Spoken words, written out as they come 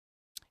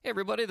Hey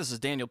everybody, this is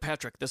Daniel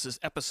Patrick. This is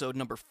episode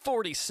number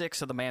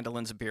 46 of the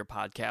Mandolins and Beer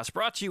podcast,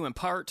 brought to you in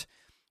part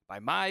by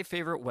my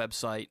favorite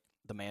website,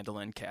 the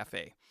Mandolin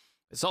Cafe.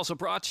 It's also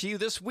brought to you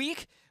this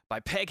week by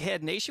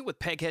Peghead Nation, with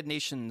Peghead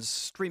Nation's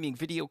streaming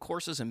video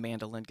courses in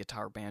mandolin,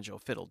 guitar, banjo,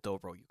 fiddle,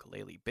 dobro,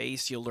 ukulele,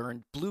 bass. You'll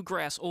learn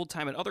bluegrass, old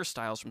time, and other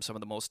styles from some of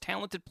the most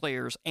talented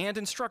players and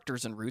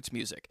instructors in roots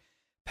music.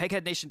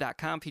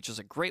 PegheadNation.com features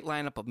a great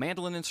lineup of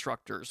mandolin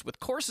instructors, with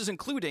courses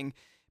including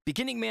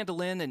beginning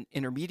mandolin and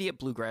intermediate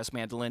bluegrass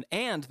mandolin,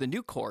 and the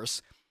new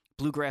course,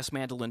 Bluegrass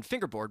Mandolin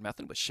Fingerboard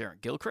Method with Sharon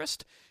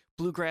Gilchrist,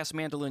 Bluegrass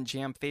Mandolin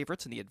Jam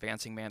Favorites and the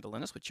Advancing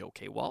Mandolinist with Joe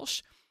K.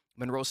 Walsh,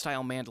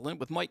 Monroe-style mandolin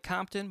with Mike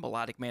Compton,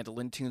 melodic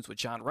mandolin tunes with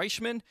John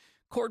Reichman,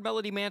 chord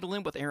melody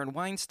mandolin with Aaron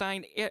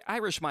Weinstein,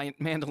 Irish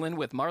mandolin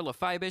with Marla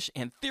Feibisch,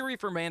 and theory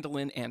for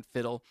mandolin and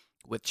fiddle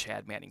with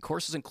Chad Manning.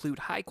 Courses include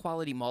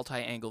high-quality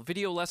multi-angle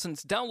video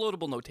lessons,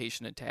 downloadable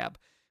notation and tab,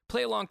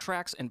 play-along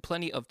tracks, and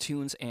plenty of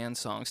tunes and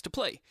songs to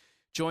play.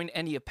 Join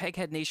any of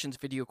Peghead Nation's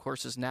video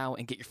courses now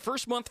and get your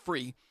first month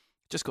free.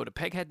 Just go to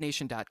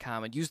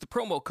pegheadnation.com and use the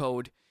promo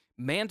code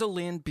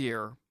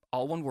MandolinBeer,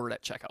 all one word,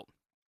 at checkout.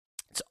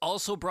 It's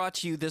also brought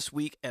to you this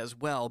week as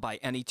well by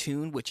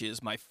AnyTune, which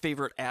is my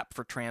favorite app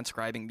for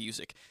transcribing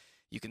music.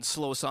 You can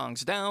slow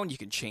songs down, you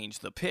can change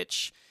the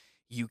pitch,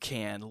 you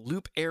can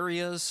loop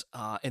areas,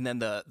 and then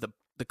the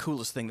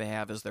coolest thing they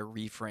have is their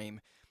reframe,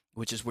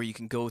 which is where you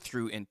can go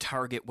through and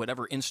target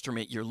whatever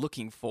instrument you're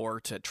looking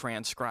for to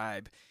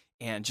transcribe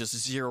and just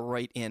zero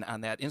right in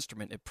on that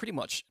instrument. It pretty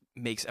much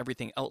makes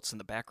everything else in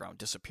the background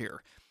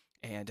disappear.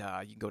 And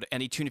you can go to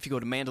AnyTune. If you go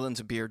to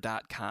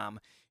mandolinsandbeer.com,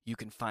 you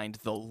can find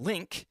the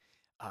link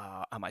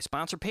on my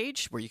sponsor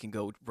page where you can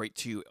go right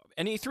to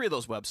any three of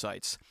those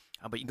websites.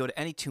 But you can go to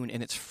AnyTune,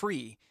 and it's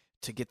free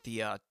to get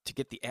the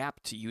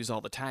app to use all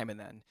the time, and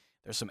then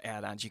there's some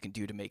add-ons you can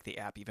do to make the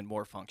app even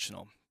more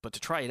functional. But to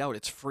try it out,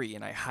 it's free,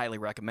 and I highly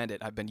recommend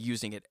it. I've been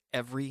using it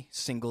every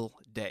single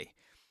day.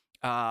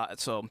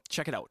 So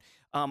check it out.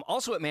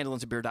 Also at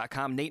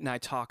mandolinsandbeer.com, Nate and I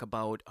talk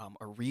about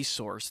a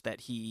resource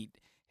that he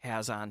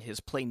has on his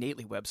Play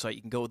Nately website.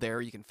 You can go there.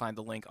 You can find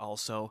the link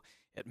also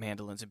at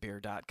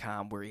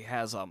mandolinsandbeer.com, where he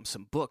has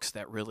some books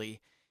that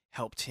really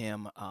helped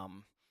him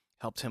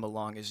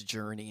along his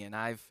journey. And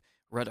I've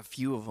read a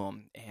few of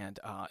them and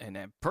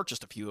I've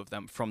purchased a few of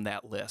them from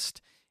that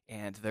list.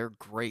 And they're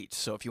great.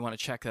 So if you want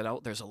to check that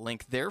out, there's a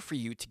link there for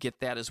you to get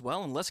that as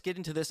well. And let's get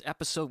into this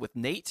episode with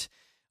Nate.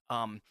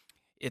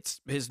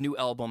 It's his new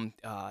album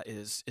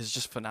is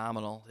just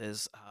phenomenal.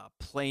 His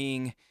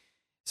playing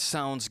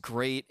sounds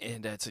great,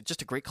 and it's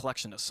just a great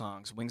collection of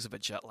songs. Wings of a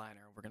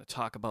Jetliner. We're going to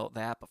talk about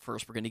that, but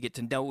first we're going to get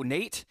to know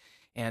Nate.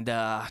 And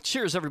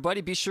cheers,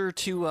 everybody! Be sure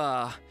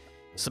to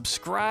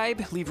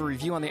subscribe, leave a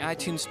review on the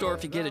iTunes store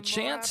if you get a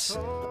chance,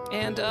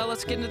 and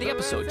let's get into the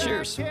episode.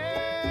 Cheers.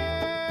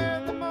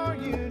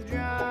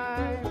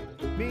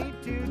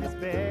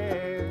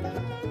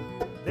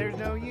 There's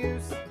no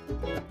use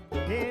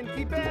in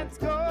keeping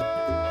score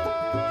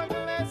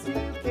unless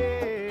you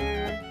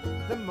care.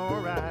 The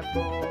more I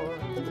pour,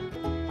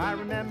 I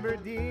remember,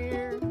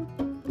 dear,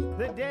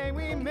 the day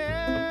we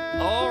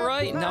met. All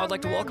right, now I'd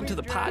like to welcome to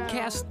the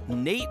podcast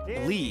Nate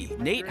Lee.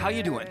 Nate, how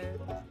you doing?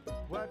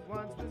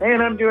 Hey,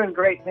 and I'm doing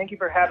great. Thank you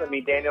for having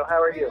me, Daniel.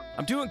 How are you?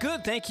 I'm doing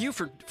good. Thank you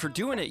for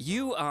doing it.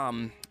 You're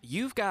a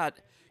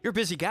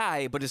busy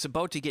guy, but it's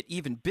about to get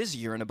even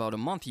busier in about a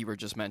month, you were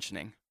just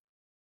mentioning.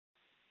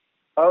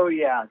 Oh,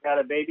 yeah. Got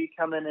a baby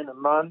coming in a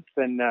month,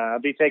 and I'll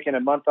be taking a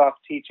month off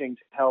teaching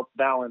to help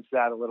balance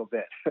that a little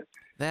bit.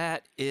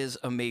 That is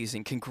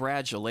amazing.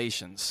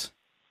 Congratulations.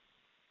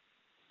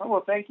 Oh,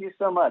 well, thank you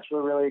so much.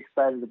 We're really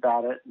excited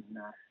about it. And,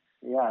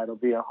 yeah, it'll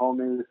be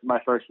my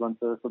first one,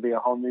 so this will be a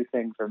whole new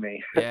thing for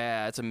me.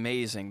 Yeah, it's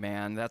amazing,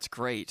 man. That's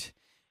great.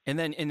 And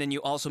then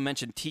you also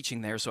mentioned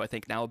teaching there, so I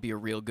think now would be a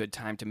real good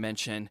time to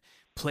mention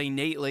Play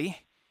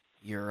Nately,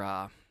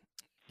 your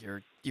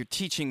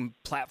teaching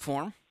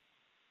platform.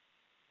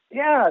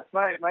 Yeah, it's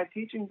my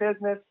teaching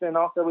business, and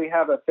also we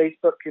have a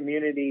Facebook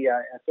community,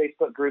 a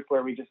Facebook group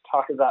where we just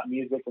talk about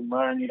music and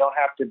learn. You don't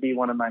have to be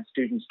one of my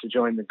students to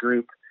join the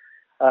group.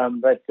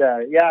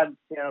 Yeah,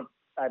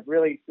 I've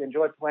really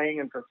enjoyed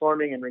playing and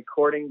performing and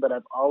recording, but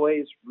I've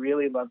always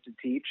really loved to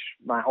teach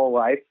my whole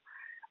life.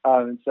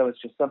 And so it's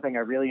just something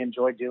I really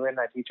enjoy doing.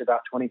 I teach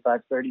about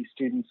 25, 30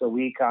 students a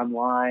week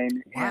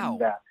online. Wow.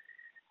 And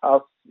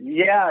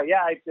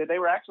they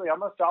were actually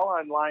almost all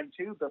online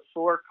too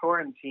before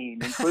quarantine,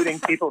 including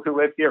people who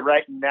live here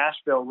right in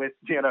Nashville with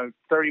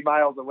 30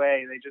 miles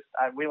away.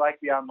 We like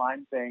the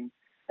online thing.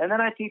 And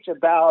then I teach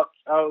about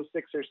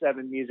 6 or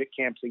 7 music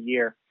camps a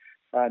year.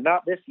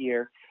 Not this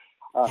year,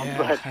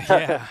 but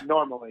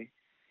normally.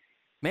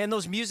 Man,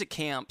 those music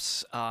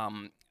camps,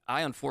 I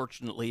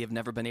unfortunately have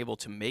never been able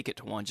to make it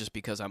to one just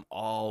because I'm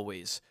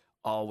always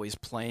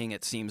playing,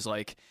 it seems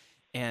like.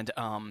 And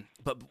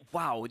but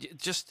wow,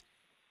 just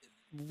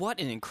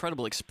what an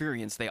incredible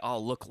experience they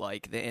all look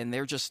like. And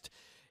they're just,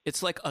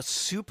 it's like a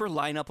super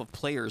lineup of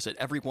players at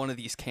every one of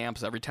these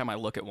camps every time I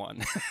look at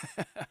one.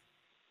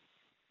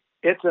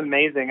 It's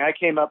amazing. I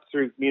came up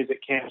through music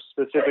camps,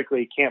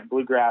 specifically Camp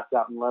Bluegrass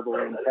out in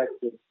Levelland,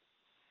 Texas.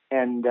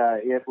 And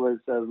it was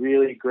a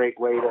really great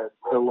way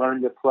to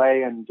learn to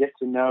play and get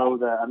to know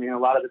a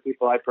lot of the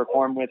people I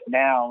perform with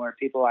now are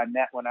people I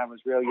met when I was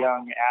real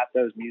young at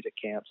those music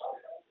camps.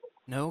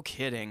 No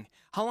kidding.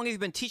 How long have you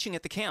been teaching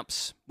at the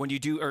camps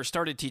or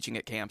started teaching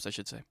at camps, I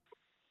should say?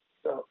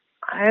 So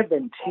I have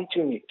been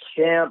teaching at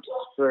camps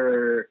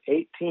for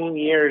 18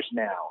 years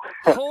now.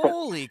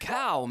 Holy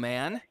cow,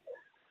 man.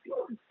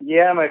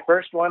 Yeah, my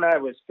first one I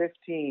was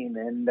 15,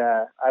 and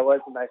I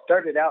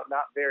started out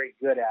not very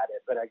good at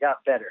it, but I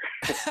got better.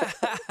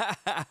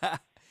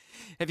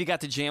 Have you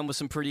got to jam with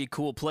some pretty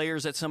cool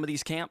players at some of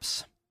these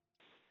camps?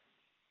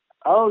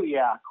 Oh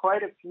yeah,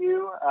 quite a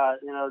few.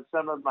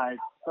 Some of my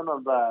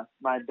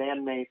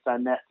bandmates I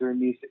met through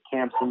music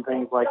camps and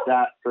things like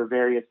that for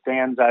various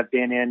bands I've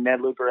been in.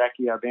 Ned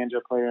Luperecki, our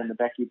banjo player in the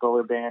Becky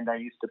Buller Band, I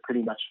used to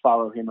pretty much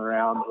follow him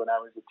around when I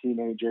was a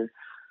teenager.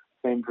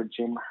 Same for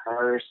Jim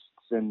Hurst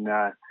and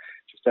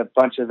just a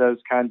bunch of those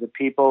kinds of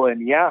people.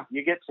 And yeah,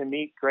 you get to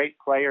meet great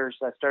players.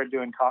 I started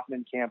doing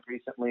Kaufman Camp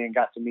recently and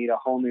got to meet a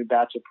whole new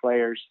batch of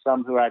players,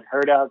 some who I'd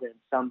heard of and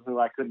some who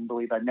I couldn't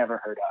believe I'd never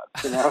heard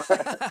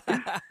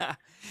of.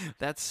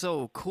 That's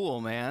so cool,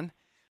 man.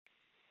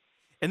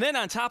 And then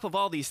on top of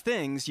all these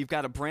things, you've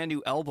got a brand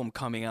new album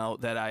coming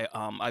out that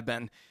I've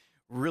been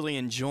really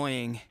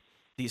enjoying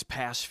these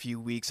past few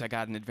weeks. I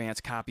got an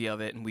advanced copy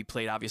of it, and we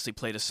obviously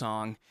played a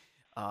song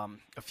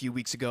a few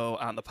weeks ago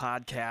on the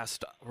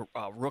podcast,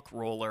 Rook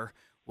Roller,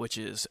 which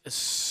is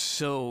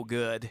so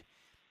good.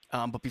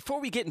 But before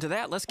we get into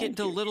that, let's get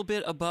into a little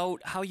bit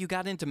about how you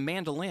got into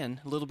mandolin,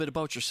 a little bit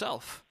about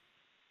yourself.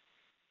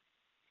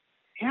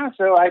 Yeah,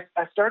 so I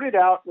started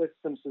out with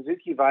some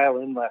Suzuki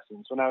violin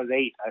lessons when I was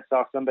 8. I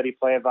saw somebody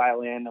play a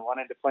violin. I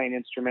wanted to play an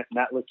instrument, and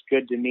that looked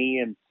good to me.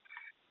 And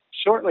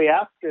shortly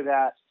after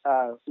that,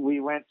 we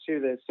went to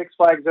the Six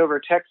Flags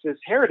Over Texas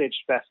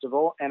Heritage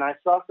Festival, and I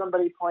saw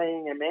somebody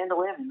playing a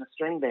mandolin in the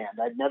string band.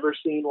 I'd never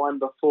seen one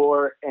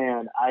before,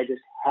 and I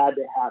just had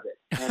to have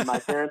it. And my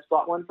parents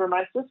bought one for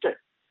my sister.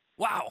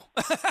 Wow.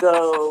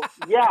 So,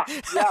 yeah,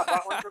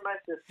 bought one for my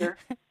sister.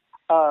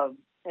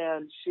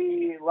 And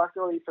she,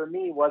 luckily for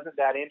me, wasn't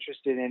that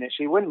interested in it.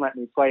 She wouldn't let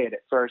me play it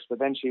at first, but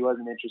then she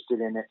wasn't interested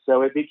in it.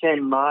 So it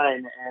became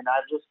mine, and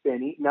I've just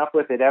been eating up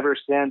with it ever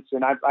since.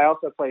 And I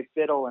also play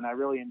fiddle, and I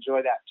really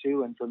enjoy that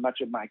too. And for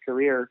much of my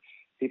career,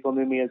 people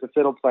knew me as a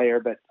fiddle player,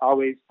 but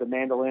always the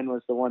mandolin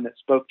was the one that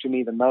spoke to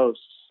me the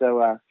most.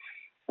 So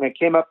when I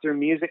came up through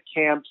music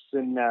camps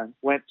and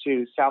went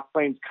to South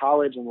Plains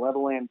College in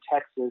Levelland,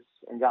 Texas,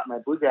 and got my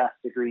bluegrass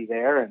degree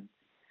there, and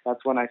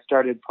that's when I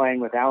started playing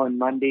with Alan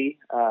Mundy.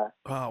 Oh,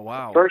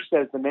 wow. First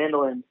as the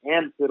mandolin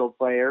and fiddle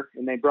player,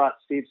 and they brought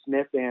Steve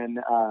Smith in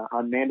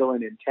on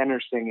mandolin and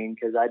tenor singing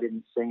because I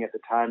didn't sing at the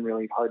time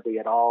really hardly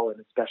at all, and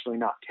especially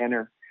not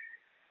tenor.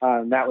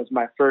 That was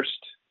my first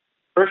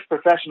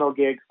professional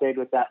gig. Stayed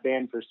with that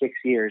band for 6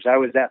 years. I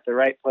was at the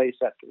right place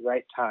at the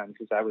right time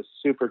because I was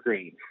super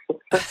green.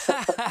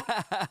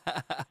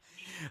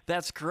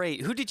 That's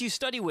great. Who did you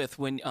study with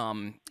when,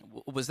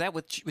 was that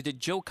did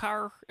Joe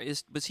Carr,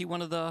 was he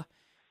one of the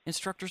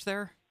instructors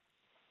there?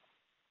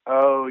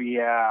 Oh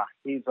yeah,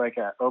 he's like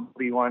a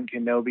Obi-Wan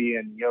Kenobi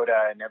and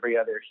Yoda and every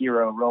other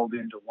hero rolled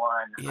into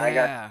one. Yeah. I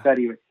got to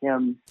study with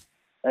him.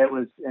 It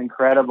was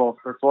incredible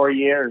for 4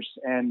 years.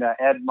 And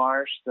Ed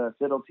Marsh, the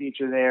fiddle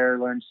teacher there,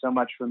 learned so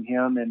much from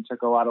him and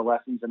took a lot of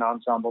lessons and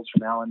ensembles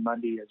from Alan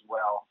Mundy as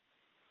well.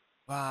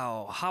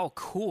 Wow, how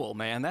cool,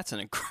 man! That's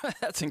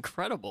that's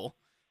incredible.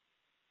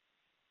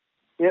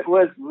 It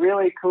was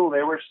really cool.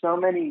 There were so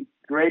many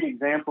great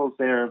examples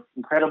there of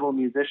incredible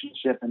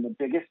musicianship, and the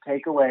biggest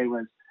takeaway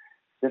was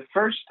the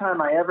first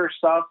time I ever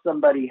saw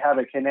somebody have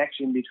a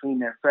connection between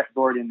their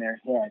fretboard and their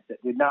head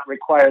that did not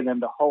require them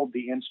to hold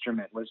the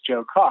instrument was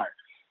Joe Carr.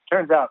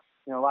 Turns out,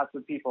 lots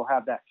of people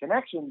have that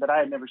connection, but I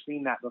had never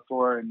seen that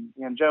before.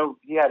 And Joe,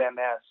 he had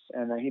MS,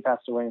 and he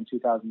passed away in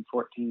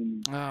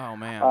 2014. Oh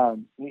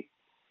man!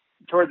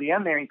 Toward the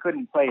end there, he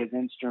couldn't play his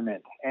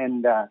instrument,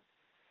 and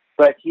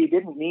but he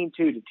didn't need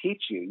to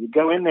teach you. You'd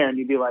go in there and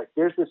you'd be like,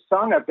 "There's this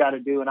song I've got to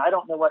do, and I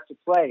don't know what to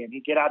play." And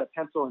he'd get out a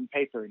pencil and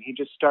paper, and he'd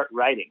just start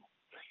writing.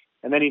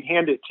 And then he'd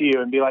hand it to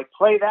you and be like,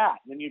 "Play that."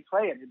 And then you'd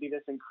play it. It'd be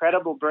this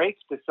incredible break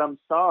to some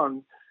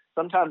song,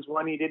 sometimes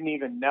one you didn't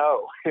even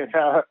know.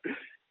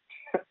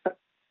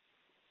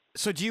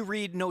 So do you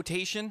read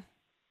notation?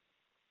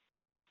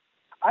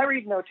 I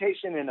read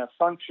notation in a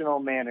functional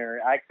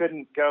manner. I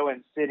couldn't go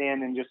and sit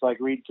in and just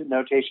read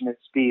notation at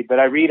speed, but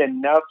I read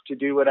enough to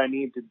do what I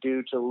need to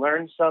do to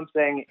learn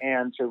something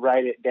and to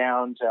write it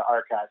down to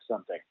archive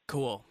something.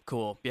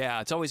 Cool.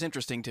 Yeah, it's always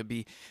interesting to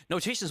be.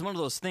 Notation is one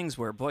of those things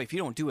where, boy, if you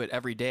don't do it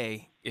every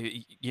day,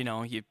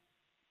 you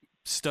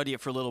study it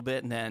for a little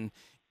bit and then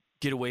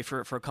get away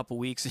for a couple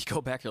weeks and you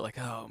go back, you're like,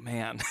 oh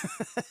man.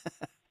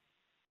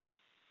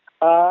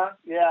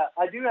 Yeah,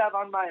 I do have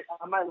on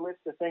my list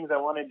of things I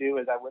want to do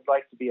is I would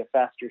like to be a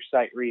faster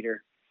sight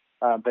reader,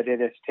 but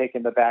it has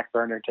taken the back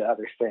burner to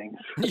other things.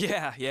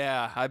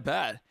 Yeah, I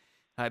bet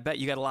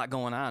you got a lot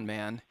going on,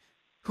 man.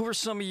 Who are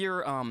some of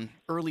your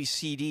early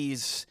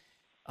CDs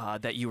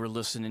that you were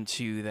listening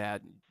to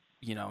that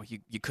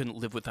you couldn't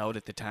live without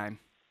at the time?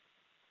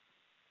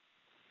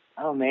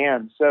 Oh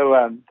man,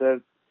 so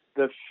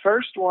the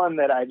first one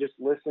that I just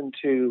listened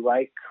to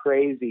like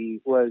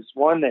crazy was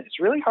one that's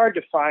really hard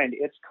to find.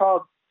 It's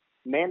called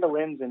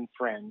Mandolins and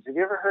Friends. Have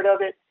you ever heard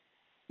of it?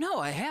 No,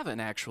 I haven't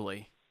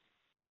actually.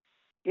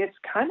 It's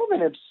kind of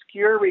an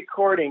obscure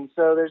recording.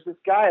 So there's this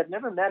guy, I've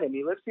never met him.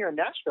 He lives here in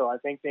Nashville, I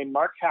think, named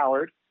Mark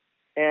Howard.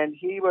 And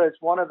he was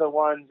one of the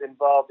ones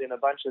involved in a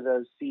bunch of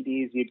those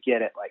CDs you'd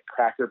get at like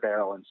Cracker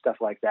Barrel and stuff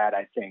like that,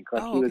 I think.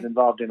 Like he was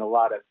involved in a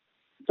lot of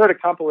sort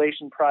of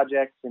compilation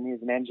projects, and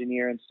he's an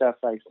engineer and stuff,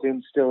 I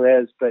assume still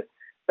is. But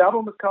the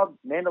album was called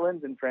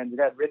Mandolins and Friends.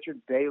 It had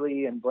Richard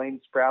Bailey and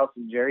Blaine Sprouse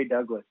and Jerry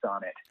Douglas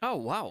on it. Oh,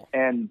 wow.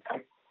 And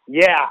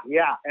yeah.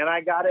 And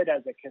I got it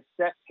as a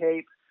cassette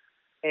tape.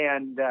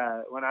 And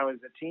when I was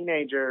a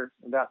teenager,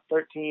 about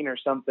 13 or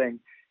something,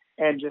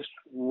 and just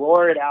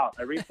wore it out.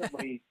 I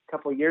recently, a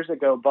couple of years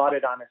ago, bought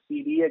it on a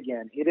CD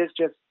again. It is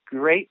just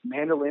great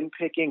mandolin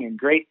picking and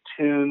great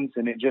tunes,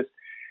 and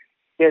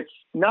it's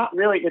not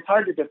really, it's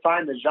hard to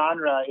define the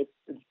genre. It's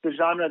the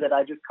genre that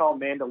I just call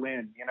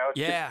mandolin, It's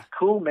just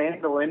cool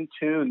mandolin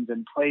tunes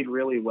and played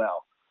really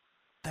well.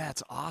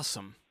 That's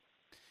awesome.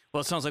 Well,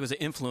 it sounds like it was an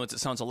influence. It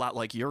sounds a lot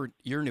like your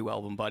new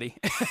album, buddy.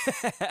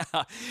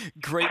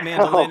 Great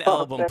mandolin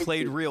album,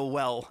 played real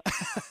well.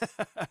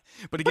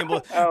 But again,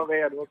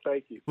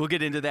 thank you. We'll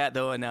get into that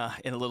though in a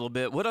little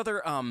bit. What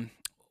other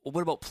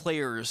what about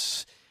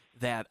players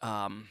that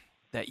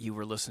you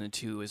were listening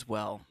to as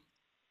well?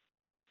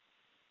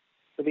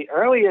 So the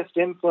earliest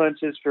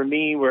influences for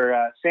me were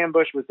Sam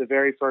Bush was the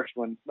very first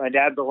one. My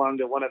dad belonged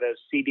to one of those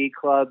CD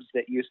clubs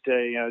that used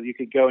to, you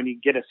could go and you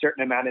get a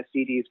certain amount of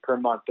CDs per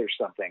month or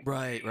something.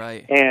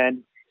 Right.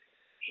 And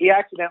he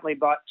accidentally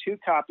bought 2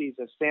 copies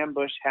of Sam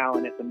Bush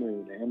Howlin' at the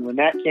Moon. And when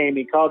that came,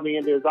 he called me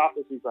into his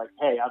office. He's like,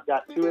 "Hey, I've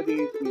got 2 of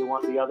these. Do you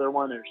want the other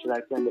one or should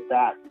I send it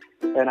back?"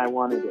 And I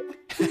wanted it.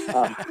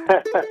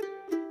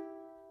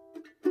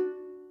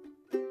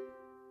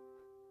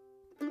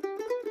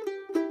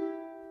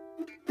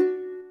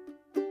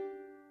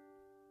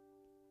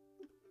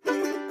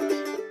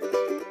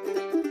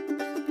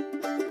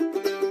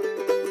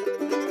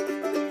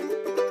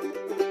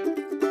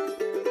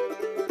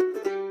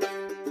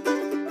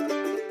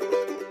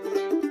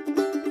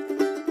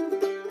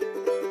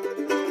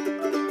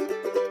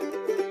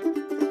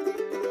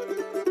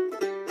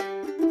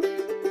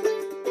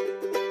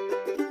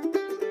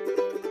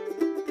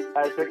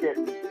 I took it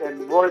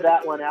and wore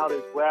that one out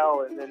as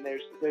well. And then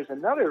there's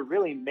another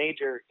really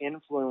major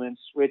influence,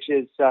 which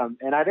is,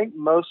 and I think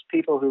most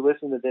people who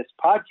listen to this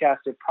podcast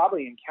have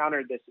probably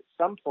encountered this at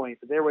some point,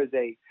 but there was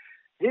a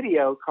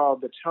video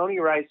called the Tony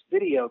Rice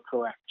Video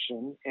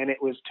Collection, and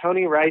it was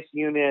Tony Rice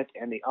Unit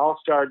and the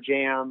All-Star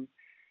Jam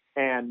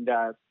and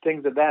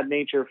things of that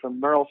nature from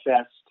Merle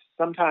Fest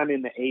sometime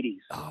in the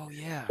 80s. Oh,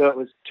 yeah. So it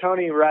was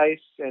Tony Rice,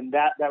 and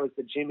that was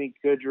the Jimmy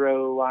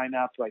Goodrow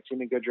lineup, like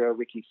Jimmy Goodrow,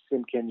 Ricky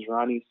Simpkins,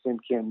 Ronnie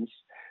Simpkins,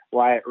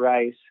 Wyatt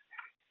Rice.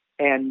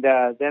 And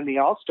then the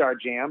All-Star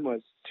Jam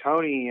was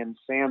Tony and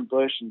Sam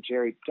Bush and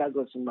Jerry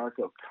Douglas and Mark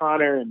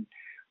O'Connor and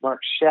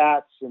Mark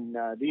Schatz. And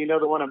do you know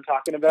the one I'm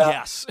talking about?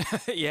 Yes.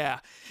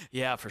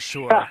 Yeah, for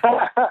sure.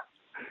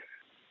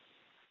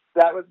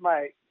 That was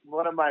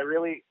one of my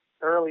really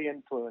early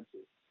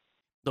influences.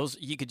 Those,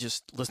 you could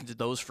just listen to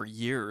those for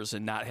years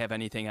and not have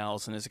anything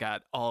else, and it's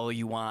got all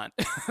you want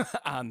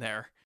on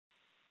there.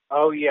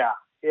 Oh, yeah.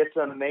 It's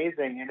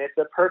amazing, and it's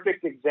a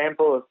perfect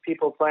example of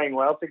people playing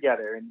well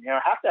together. And,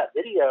 half that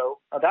video,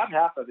 about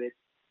half of it,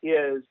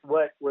 is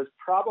what was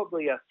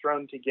probably a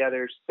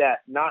thrown-together set,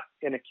 not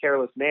in a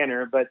careless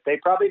manner, but they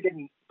probably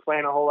didn't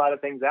plan a whole lot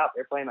of things out.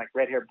 They're playing like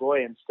Red Hair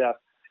Boy and stuff.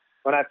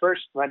 When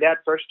my dad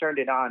first turned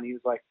it on, he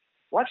was like,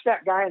 "Watch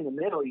that guy in the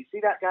middle. You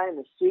see that guy in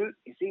the suit?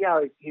 You see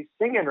how he's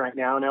singing right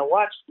now? Now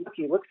watch, look,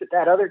 he looks at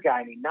that other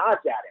guy and he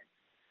nods at him.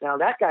 Now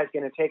that guy's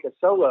going to take a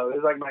solo." It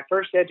was like my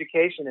first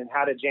education in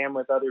how to jam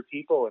with other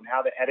people and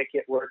how the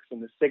etiquette works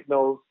and the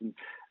signals. And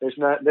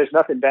there's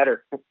nothing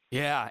better.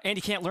 Yeah, and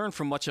you can't learn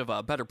from much of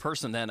a better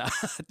person than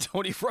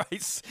Tony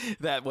Rice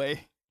that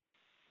way.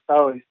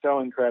 Oh, he's so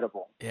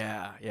incredible.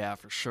 Yeah,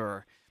 for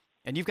sure.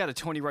 And you've got a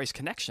Tony Rice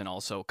connection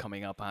also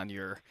coming up on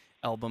your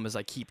album, as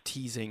I keep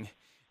teasing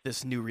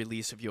this new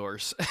release of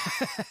yours.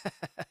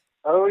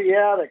 Oh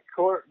yeah,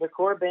 the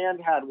core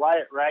band had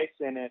Wyatt Rice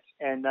in it,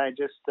 and I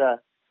just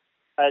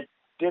I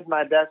did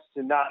my best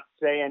to not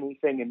say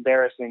anything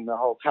embarrassing the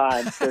whole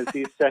time because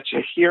he's such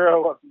a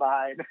hero of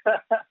mine.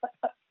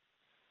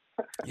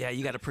 Yeah,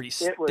 you got a pretty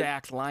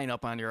stacked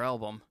lineup on your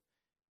album.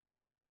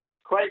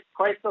 Quite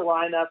the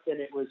lineup, and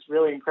it was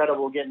really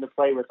incredible getting to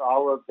play with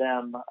all of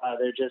them.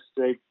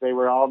 They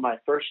were all my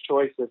first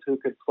choice of who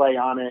could play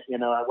on it.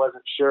 I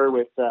wasn't sure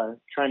with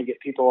trying to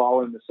get people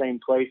all in the same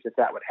place if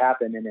that would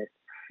happen, and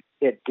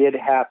it did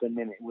happen,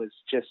 and it was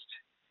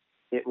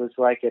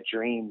like a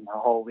dream, a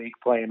whole week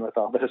playing with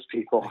all those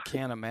people. I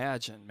can't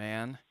imagine,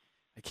 man.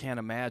 I can't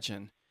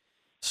imagine.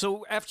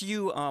 So after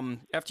you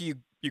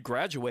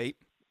graduate,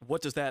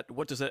 What does that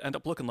end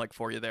up looking like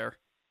for you there?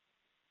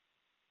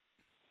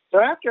 So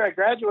after I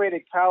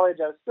graduated college,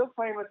 I was still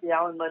playing with the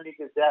Allen Mundy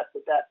Gazette,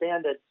 but that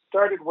band had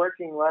started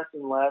working less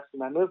and less,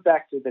 and I moved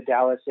back to the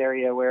Dallas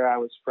area where I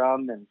was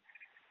from, and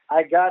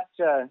I got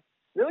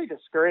really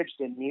discouraged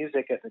in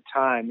music at the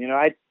time.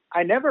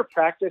 I never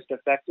practiced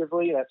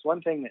effectively. That's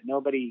one thing that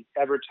nobody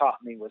ever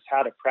taught me, was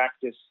how to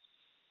practice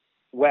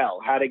well,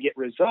 how to get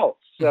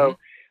results. So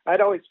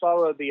I'd always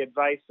follow the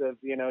advice of,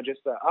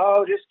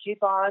 just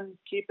keep on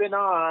keeping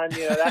on,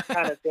 that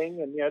kind of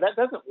thing. And, that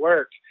doesn't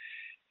work.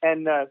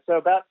 And so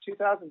about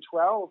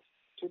 2012,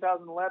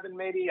 2011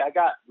 maybe, I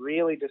got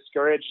really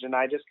discouraged and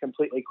I just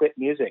completely quit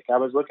music. I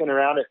was looking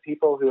around at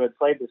people who had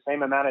played the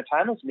same amount of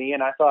time as me,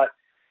 and I thought,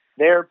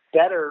 they're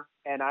better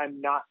and I'm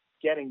not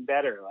getting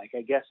better. Like,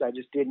 I guess I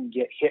just didn't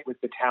get hit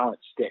with the talent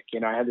stick.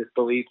 I had this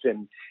belief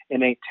in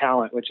innate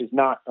talent, which is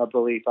not a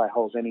belief I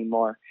hold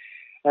anymore.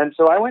 And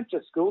so I went to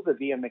school to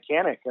be a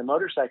mechanic, a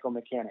motorcycle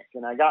mechanic.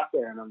 And I got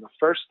there, and on the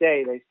first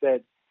day they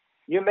said,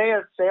 you may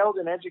have failed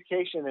in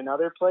education in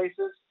other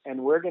places,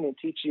 and we're going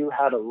to teach you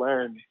how to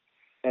learn.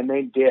 And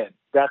they did.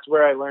 That's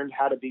where I learned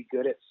how to be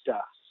good at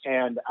stuff.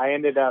 And I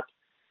ended up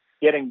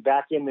getting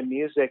back into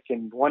music.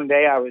 And one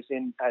day I was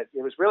it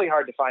was really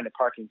hard to find a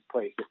parking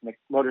place at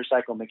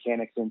Motorcycle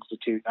Mechanics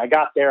Institute. I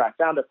got there, I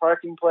found a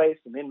parking place.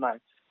 I'm in my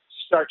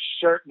starch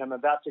shirt and I'm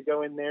about to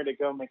go in there to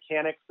go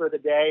mechanic for the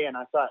day. And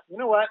I thought, you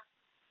know what?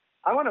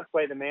 I want to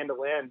play the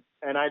mandolin.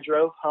 And I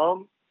drove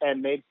home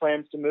and made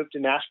plans to move to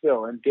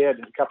Nashville, and did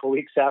a couple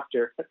weeks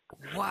after.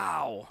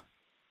 Wow.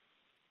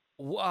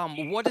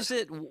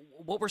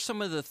 What were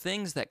some of the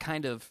things that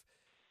kind of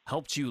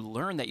helped you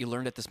learn that you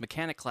learned at this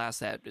mechanic class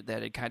that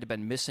had kind of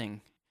been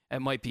missing?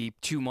 It might be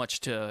too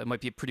much it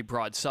might be a pretty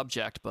broad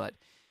subject, but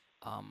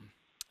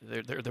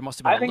there must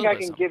have been I think I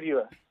can give you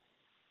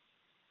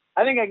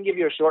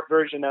a short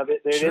version of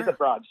it. It is a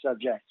broad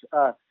subject.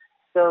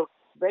 So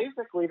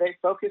basically they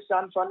focused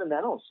on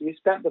fundamentals. You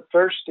spent it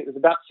was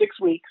about 6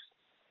 weeks,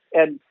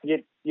 and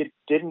you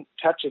didn't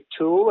touch a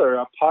tool or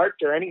a part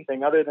or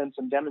anything other than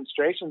some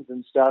demonstrations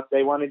and stuff.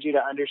 They wanted you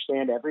to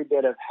understand every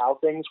bit of how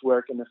things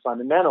work in the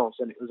fundamentals.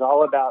 And it was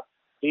all about,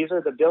 these are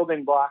the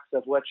building blocks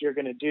of what you're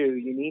going to do.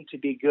 You need to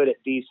be good at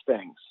these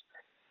things.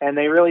 And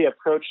they really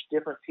approached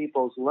different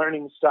people's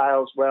learning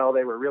styles well.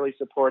 They were really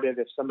supportive.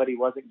 If somebody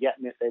wasn't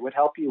getting it, they would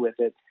help you with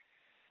it.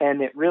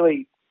 And it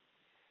really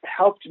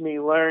helped me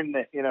learn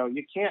that,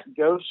 you can't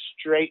go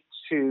straight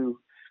to,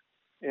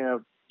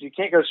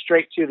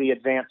 the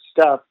advanced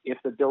stuff if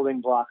the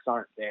building blocks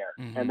aren't there.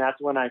 Mm-hmm. And that's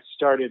when I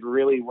started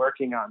really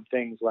working on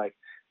things like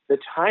the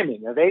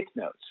timing of eighth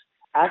notes,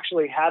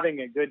 actually having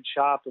a good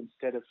chop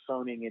instead of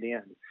phoning it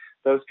in,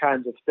 those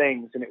kinds of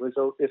things. And it was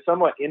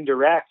somewhat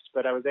indirect,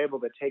 but I was able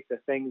to take the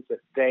things that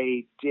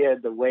they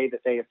did, the way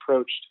that they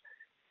approached,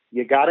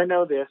 you got to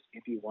know this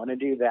if you want to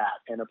do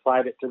that, and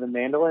applied it to the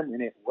mandolin,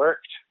 and it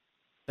worked.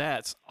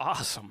 That's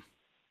awesome.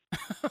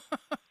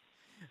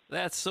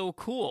 That's so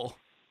cool.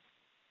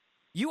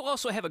 You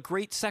also have a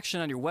great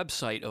section on your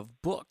website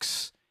of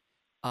books,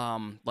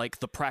 like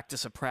The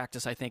Practice of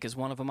Practice, I think, is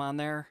one of them on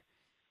there.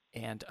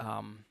 And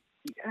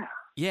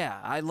yeah,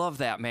 I love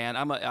that, man.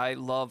 I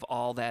love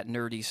all that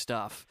nerdy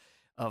stuff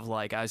of,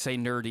 like, I say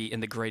nerdy in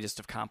the greatest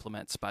of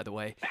compliments, by the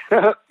way.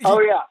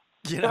 Oh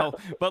yeah.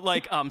 But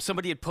like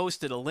somebody had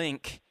posted a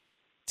link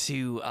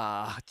to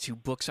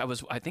books.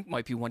 I think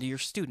might be one of your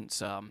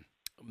students.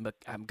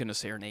 I'm going to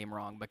say her name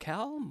wrong.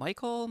 Mikkel?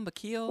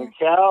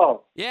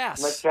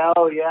 Yes.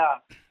 Mikkel, yeah.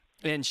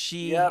 And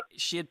she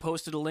had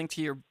posted a link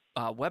to your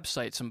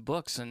website, some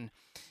books, and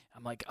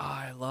I'm like, oh,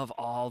 I love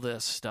all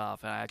this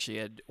stuff. And I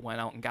actually went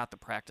out and got The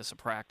Practice of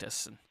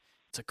Practice, and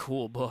it's a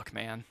cool book,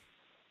 man.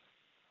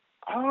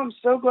 Oh, I'm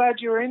so glad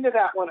you were into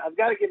that one. I've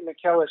got to give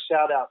Mikkel a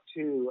shout out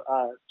too,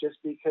 just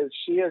because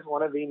she is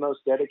one of the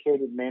most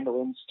dedicated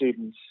mandolin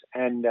students,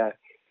 and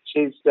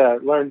she's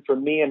learned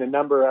from me and a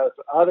number of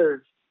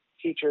other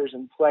teachers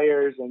and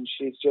players, and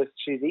she's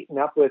eaten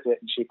up with it,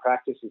 and she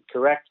practices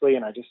correctly,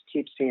 and I just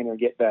keep seeing her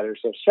get better.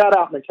 So shout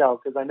out Mikkel,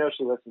 because I know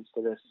she listens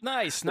to this.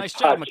 Nice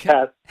job,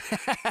 Mikkel.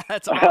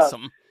 That's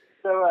awesome.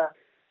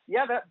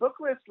 That book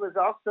list was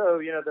also,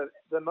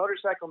 the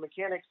Motorcycle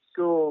Mechanics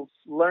School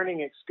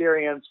learning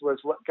experience was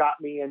what got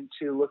me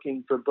into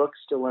looking for books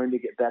to learn to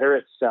get better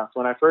at stuff.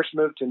 When I first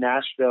moved to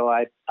Nashville,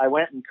 I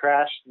went and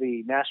crashed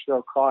the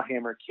Nashville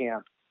Clawhammer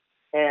camp,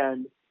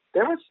 and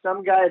there was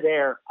some guy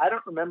there. I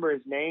don't remember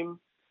his name.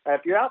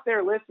 If you're out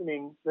there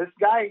listening, this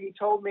guy, he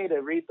told me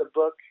to read the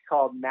book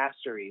called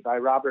Mastery by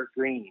Robert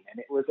Greene. And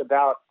it was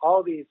about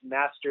all these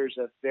masters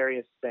of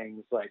various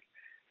things like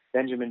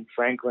Benjamin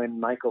Franklin,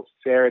 Michael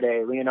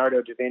Faraday,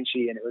 Leonardo da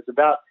Vinci. And it was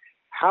about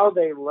how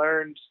they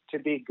learned to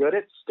be good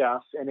at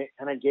stuff. And it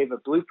kind of gave a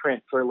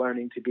blueprint for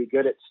learning to be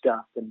good at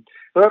stuff. And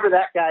whoever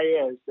that guy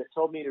is that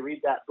told me to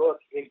read that book,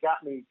 it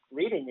got me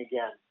reading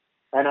again.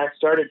 And I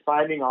started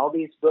finding all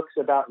these books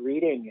about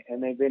reading,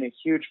 and they've been a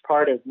huge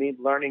part of me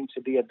learning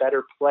to be a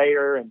better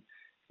player and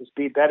just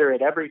be better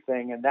at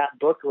everything. And that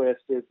book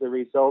list is the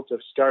result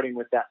of starting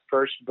with that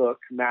first book,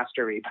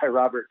 Mastery by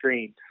Robert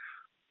Greene.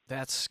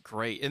 That's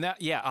great. And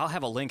I'll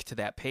have a link to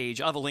that page.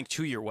 I'll have a link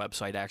to your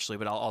website actually,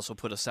 but I'll also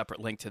put a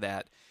separate link to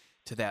that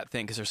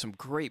thing because there's some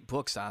great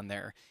books on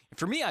there. And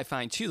for me, I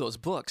find too those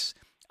books,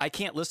 I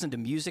can't listen to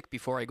music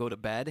before I go to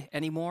bed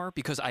anymore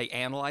because I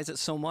analyze it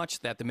so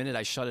much that the minute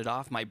I shut it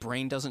off, my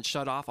brain doesn't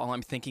shut off. All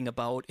I'm thinking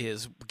about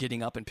is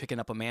getting up and picking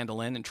up a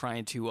mandolin and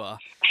trying to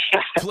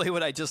play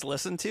what I just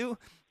listened to.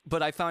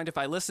 But I find if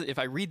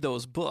I read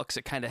those books,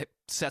 it kind of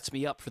sets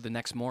me up for the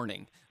next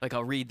morning. Like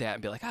I'll read that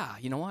and be like,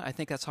 you know what? I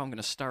think that's how I'm going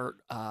to start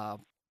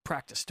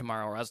practice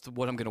tomorrow, or that's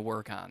what I'm going to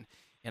work on.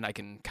 And I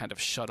can kind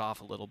of shut off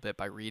a little bit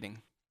by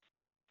reading.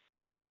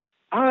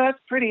 Oh, that's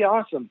pretty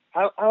awesome.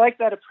 I like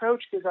that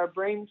approach because our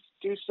brains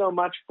do so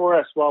much for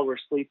us while we're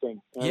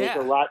sleeping. There's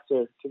a lot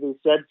to be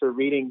said for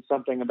reading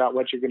something about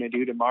what you're going to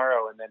do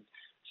tomorrow and then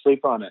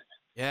sleep on it.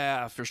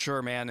 Yeah, for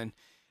sure, man. And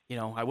you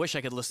know, I wish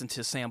I could listen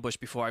to Sam Bush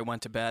before I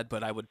went to bed,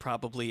 but I would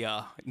probably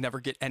never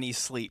get any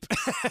sleep.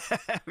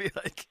 Be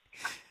like,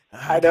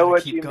 I know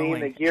what you mean.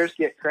 The gears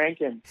get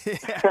cranking.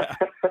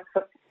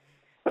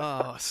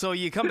 Oh, so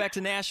you come back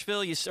to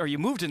Nashville, you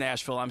moved to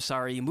Nashville. I'm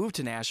sorry, you moved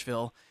to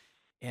Nashville,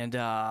 and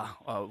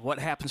what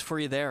happens for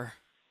you there?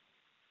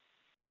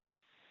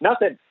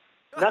 Nothing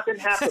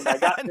happened. I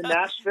got to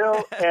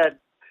Nashville, and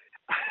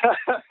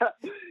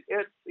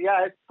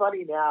it's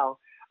funny now.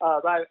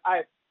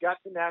 I got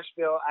to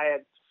Nashville. I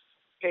had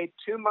paid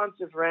 2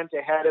 months of rent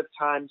ahead of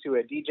time to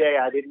a DJ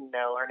I didn't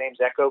know. Her name's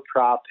Echo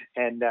Prop,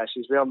 and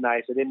she's real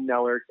nice. I didn't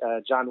know her.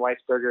 John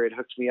Weisberger had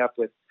hooked me up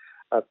with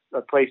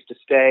a place to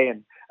stay,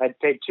 and I'd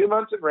paid 2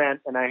 months of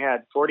rent, and I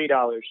had $40,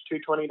 two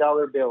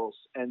 $20 bills,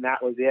 and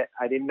that was it.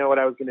 I didn't know what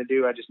I was going to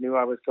do. I just knew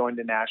I was going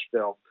to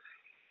Nashville.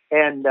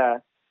 And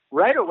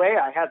right away,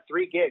 I had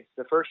 3 gigs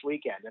the first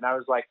weekend, and I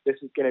was like, this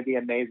is going to be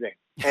amazing.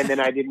 And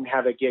then I didn't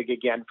have a gig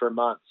again for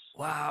months.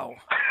 Wow.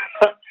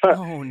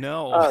 Oh,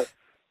 no.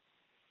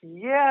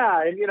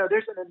 Yeah, and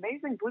there's an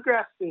amazing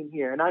bluegrass scene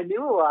here, and I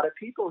knew a lot of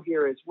people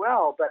here as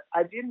well, but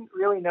I didn't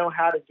really know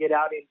how to get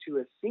out into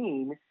a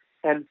scene.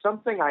 And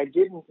something I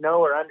didn't know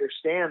or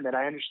understand that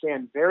I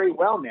understand very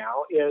well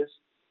now is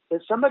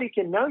that somebody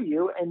can know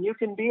you and you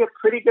can be a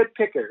pretty good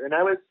picker. And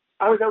I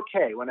was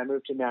okay when I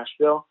moved to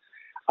Nashville,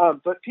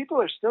 but people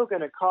are still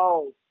going to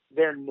call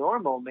their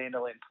normal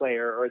mandolin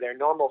player or their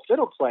normal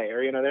fiddle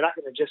player. They're not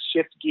going to just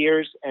shift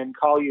gears and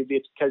call you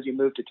because you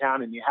moved to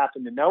town and you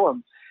happen to know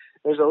them.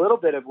 There's a little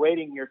bit of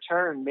waiting your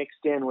turn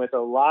mixed in with a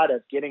lot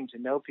of getting to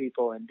know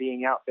people and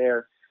being out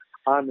there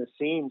on the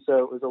scene.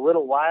 So it was a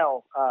little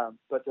while,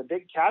 but the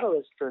big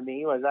catalyst for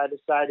me was I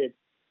decided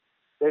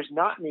there's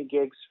not any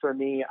gigs for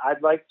me.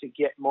 I'd like to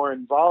get more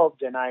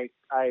involved, and I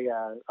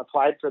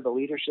applied for the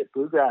Leadership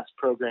Bluegrass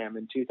program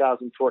in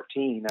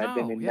 2014. I'd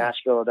been in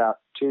Nashville about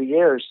 2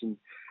 years, and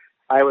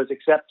I was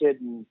accepted,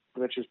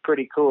 which was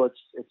pretty cool.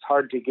 It's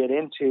hard to get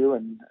into,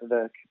 and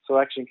the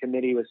selection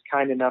committee was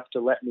kind enough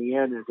to let me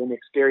in, as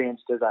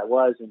inexperienced as I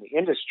was in the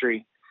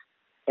industry.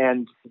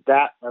 And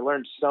that I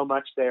learned so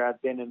much there.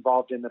 I've been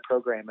involved in the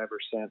program ever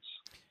since.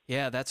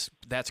 Yeah, that's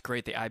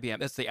great.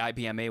 That's the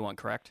IBMA one,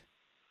 correct?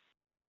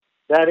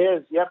 That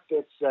is, yep.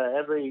 It's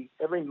every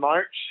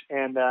March,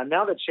 and I'm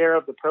now the chair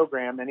of the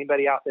program.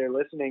 Anybody out there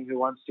listening who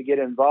wants to get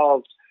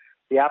involved,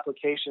 the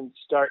applications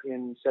start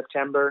in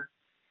September.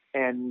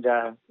 And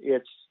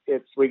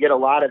we get a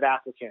lot of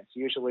applicants,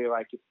 usually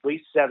like at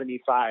least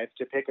 75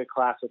 to pick a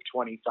class of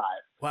 25.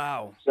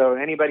 Wow. So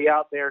anybody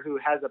out there who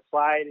has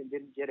applied and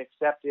didn't get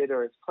accepted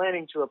or is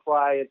planning to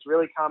apply, it's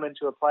really common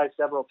to apply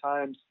several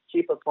times.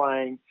 Keep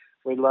applying.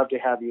 We'd love to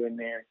have you in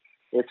there.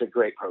 It's a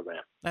great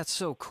program. That's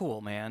so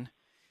cool, man.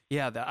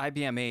 Yeah, the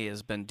IBMA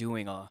has been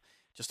doing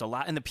just a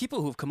lot. And the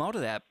people who've come out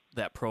of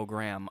that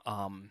program,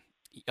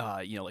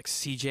 like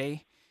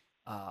CJ,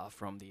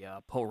 from the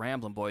Poe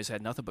Ramblin' Boys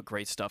had nothing but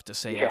great stuff to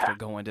say after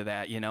going to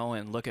that,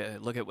 and look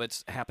at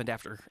what's happened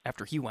after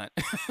he went.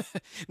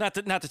 not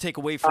to take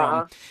away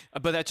from,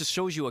 but that just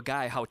shows you a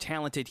guy how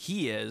talented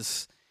he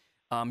is.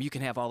 You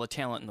can have all the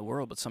talent in the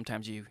world, but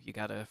sometimes you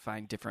got to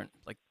find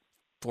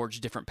forge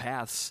different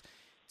paths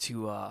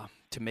to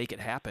make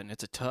it happen.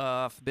 It's a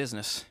tough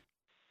business.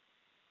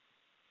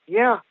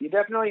 Yeah, you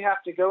definitely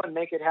have to go and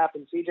make it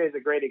happen. CJ is a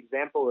great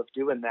example of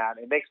doing that.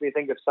 It makes me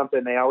think of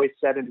something they always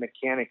said in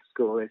mechanic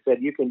school. They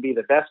said you can be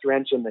the best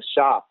wrench in the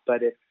shop,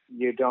 but if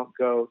you don't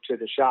go to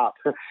the shop,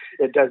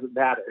 it doesn't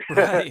matter.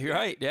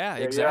 Right. Yeah,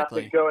 so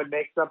exactly. You have to go and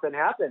make something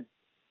happen.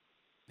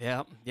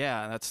 Yeah.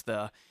 That's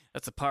the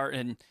part,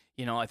 and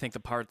I think the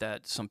part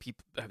that some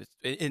people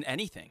in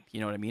anything, you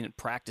know what I mean, in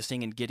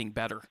practicing and getting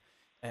better,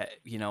 at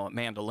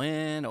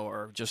mandolin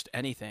or just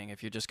anything.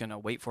 If you're just gonna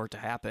wait for it to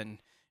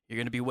happen, you're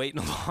going to be waiting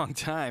a long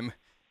time.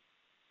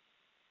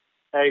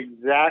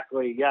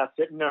 Exactly. Yeah,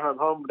 sitting at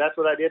home. That's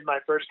what I did my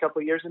first couple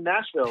of years in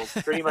Nashville.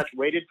 Pretty much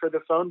waited for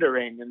the phone to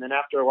ring. And then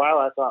after a while,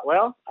 I thought,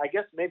 well, I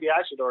guess maybe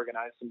I should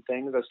organize some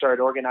things. I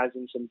started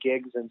organizing some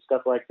gigs and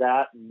stuff like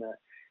that. And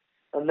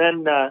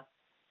then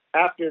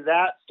after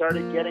that,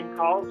 started getting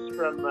calls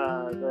from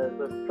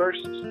the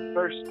first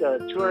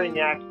touring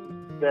act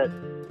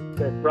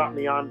that brought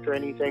me on for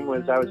anything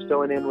was I was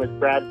filling in with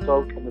Brad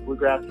Folk and the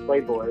Bluegrass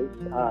Playboys.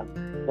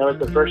 That was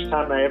the first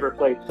time I ever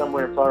played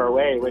Somewhere Far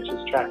Away, which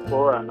is track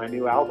 4 on my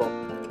new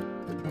album.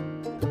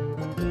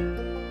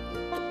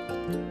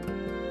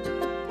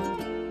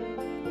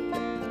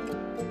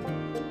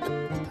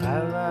 I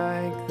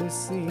like the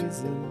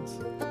seasons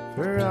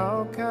for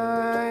all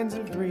kinds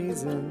of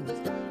reasons.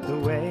 The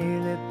way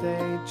that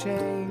they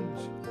change,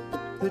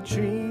 the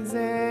trees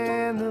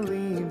and the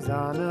leaves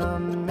on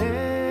them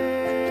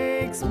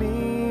makes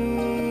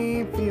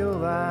me feel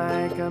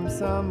like I'm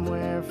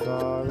somewhere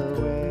far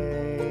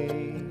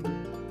away.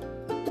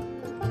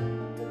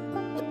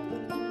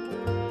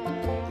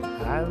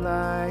 I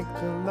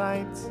like the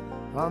lights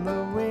on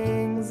the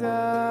wings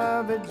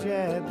of a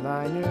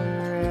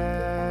jetliner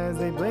as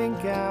they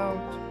blink out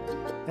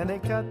and they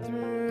cut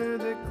through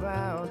the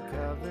cloud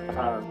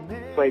cover.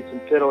 Played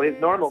some fiddle. His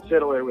normal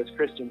fiddler was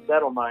Christian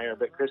Settlemeyer,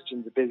 but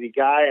Christian's a busy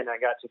guy, and I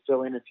got to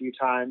fill in a few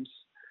times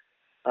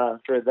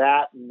for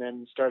that, and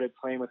then started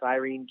playing with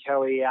Irene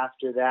Kelly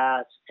after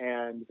that,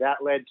 and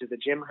that led to the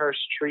Jim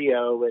Hurst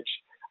Trio, which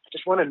I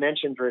just want to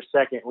mention for a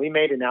second. We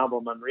made an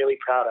album I'm really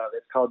proud of.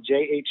 It's called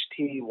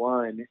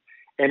JHT1,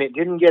 and it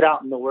didn't get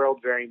out in the world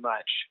very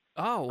much.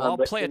 Oh, well, I'll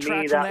play a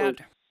track from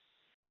that.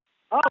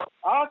 Oh,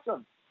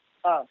 awesome.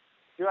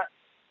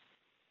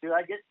 Do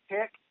I get to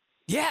pick?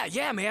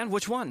 Yeah, man.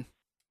 Which one?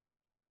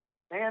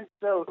 Man,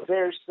 so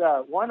there's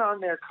one on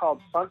there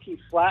called Funky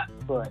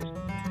Flatfoot.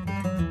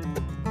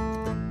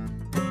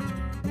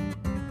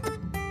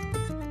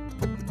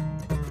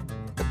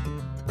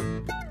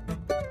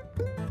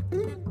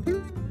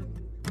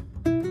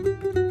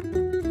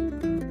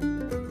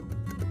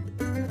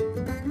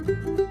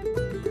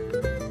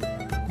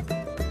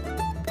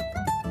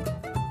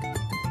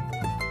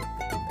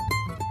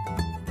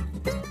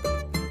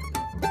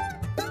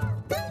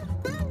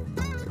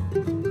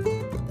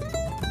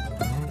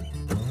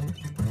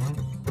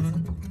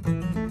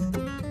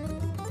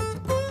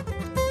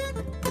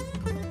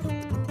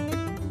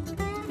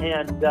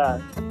 And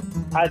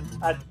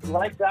I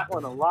like that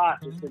one a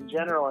lot, just in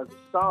general as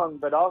a song,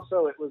 but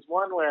also it was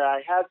one where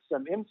I had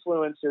some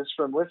influences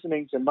from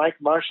listening to Mike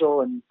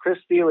Marshall and Chris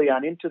Thiele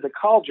on Into the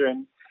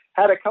Cauldron.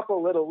 Had a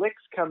couple little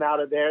licks come out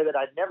of there that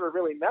I'd never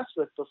really messed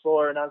with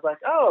before, and I was like,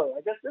 oh,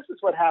 I guess this is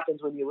what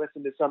happens when you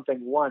listen to something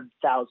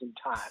 1,000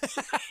 times.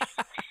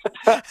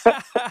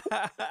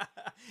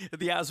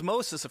 The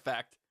osmosis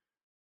effect.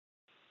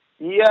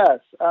 Yes,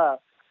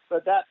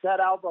 but that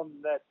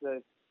album, that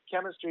the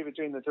chemistry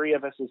between the three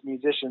of us as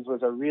musicians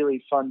was a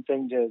really fun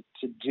thing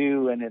to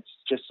do, and it's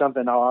just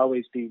something I'll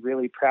always be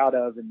really proud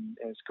of, and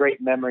it's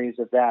great memories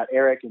of that.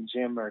 Eric and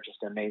Jim are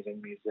just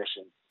amazing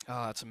musicians.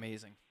 Oh, that's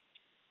amazing.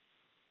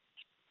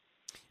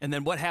 And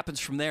then what happens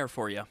from there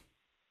for you?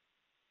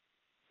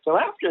 So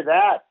after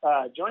that,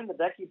 joined the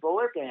Becky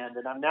Buller Band,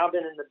 and I've now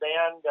been in the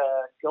band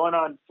going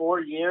on 4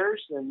 years,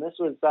 and this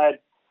was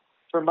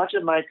for much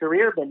of my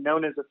career, been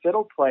known as a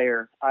fiddle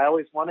player. I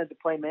always wanted to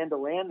play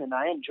mandolin, and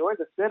I enjoy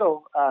the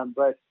fiddle,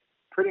 but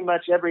pretty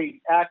much every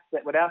act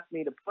that would ask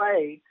me to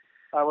play,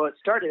 well, it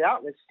started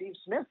out with Steve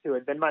Smith, who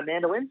had been my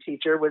mandolin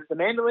teacher, was the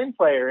mandolin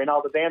player in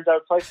all the bands I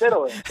would play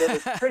fiddle in. So it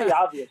was a pretty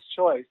obvious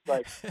choice.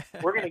 Like,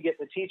 we're going to get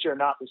the teacher,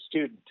 not the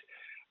student.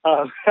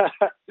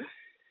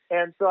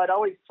 And so I'd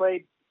always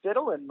played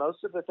fiddle in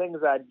most of the things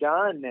I'd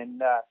done,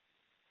 and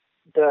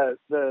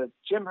the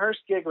Jim Hurst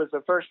gig was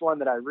the first one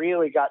that I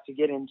really got to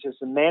get into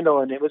some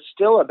mandolin. It was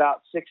still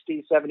about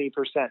 60-70%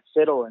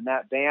 fiddle in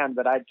that band,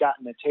 but I'd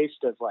gotten a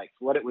taste of like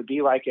what it would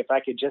be like if I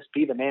could just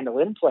be the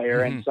mandolin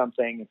player in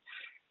something.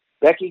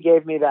 Becky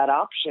gave me that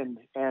option,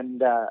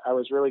 and I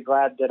was really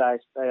glad that I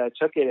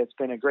took it. It's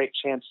been a great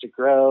chance to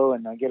grow,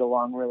 and I get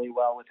along really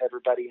well with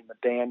everybody in the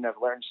band.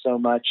 I've learned so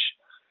much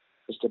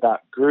just about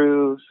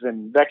grooves,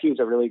 and Becky's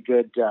a really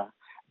good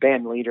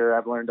band leader.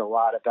 I've learned a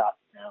lot about,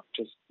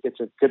 just it's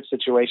a good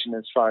situation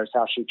as far as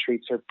how she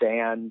treats her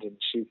band, and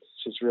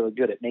she's really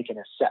good at making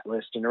a set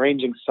list and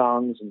arranging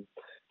songs and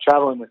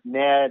traveling with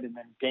Ned, and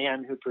then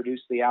Dan, who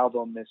produced the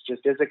album.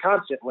 It's a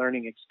constant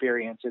learning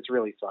experience. It's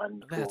really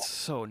fun. That's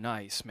so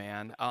nice,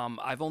 man.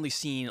 I've only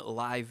seen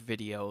live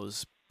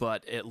videos,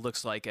 but it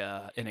looks like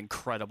an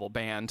incredible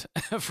band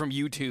from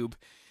YouTube.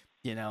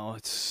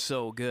 It's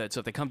so good. So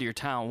if they come to your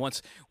town,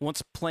 once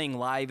playing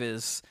live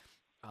is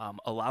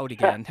allowed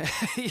again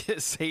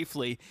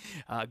safely,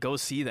 go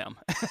see them.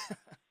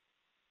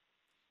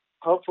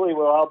 Hopefully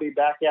we'll all be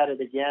back at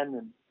it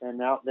again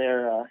and out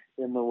there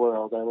in the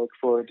world. I look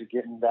forward to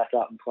getting back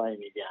out and playing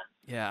again.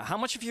 Yeah. How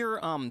much of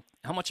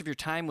your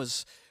time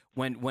was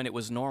when it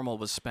was normal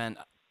was spent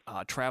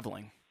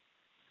traveling?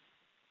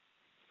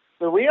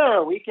 So we are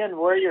a weekend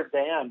warrior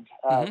band.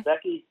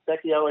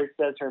 Becky always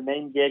says her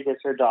main gig is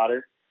her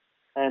daughter,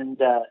 and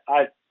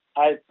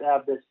I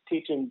have this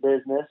teaching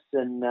business,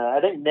 and I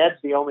think Ned's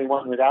the only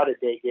one without a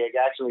day gig.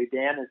 Actually,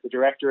 Dan is the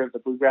director of the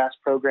bluegrass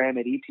program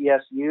at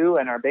ETSU,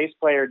 and our bass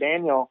player,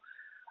 Daniel,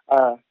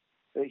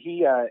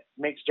 he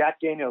makes Jack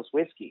Daniel's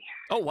whiskey.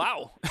 Oh,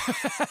 wow.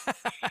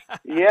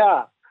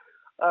 Yeah.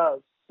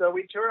 So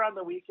we tour on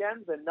the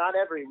weekends, and not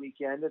every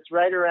weekend. It's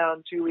right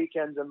around 2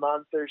 weekends a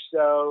month or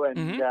so.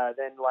 And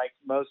then, like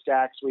most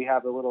acts, we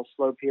have a little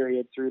slow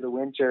period through the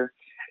winter.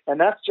 And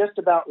that's just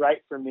about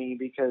right for me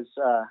because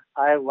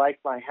I like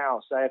my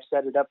house. I have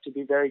set it up to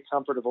be very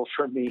comfortable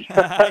for me.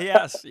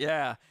 Yes,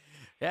 yeah.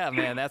 Yeah,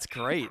 man, that's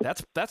great.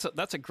 That's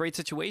a great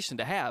situation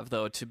to have,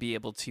 though, to be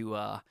able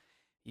to.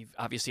 You've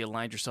obviously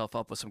aligned yourself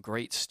up with some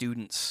great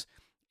students,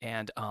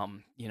 and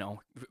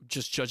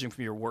just judging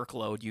from your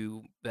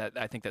workload,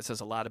 I think that says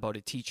a lot about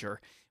a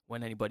teacher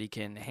when anybody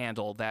can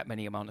handle that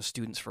many amount of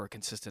students for a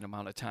consistent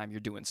amount of time. You're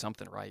doing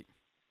something right.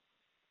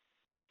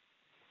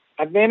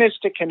 I've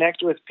managed to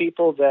connect with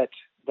people that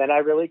I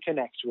really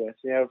connect with.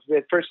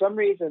 For some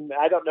reason,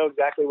 I don't know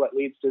exactly what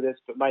leads to this,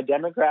 but my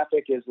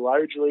demographic is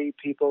largely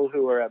people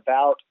who are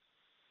about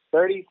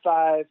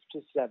 35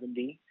 to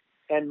 70.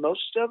 And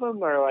most of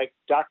them are like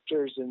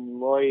doctors and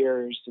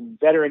lawyers and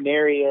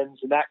veterinarians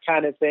and that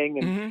kind of thing.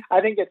 And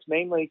I think it's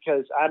mainly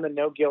because I'm a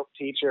no-guilt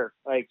teacher.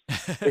 Like,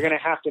 you're going to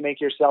have to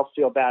make yourself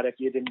feel bad if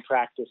you didn't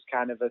practice,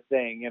 kind of a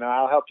thing.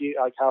 I'll help you,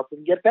 help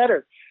them get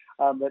better.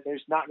 But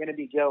there's not going to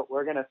be guilt.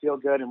 We're going to feel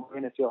good and we're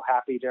going to feel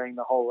happy during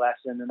the whole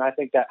lesson. And I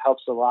think that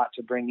helps a lot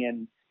to bring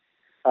in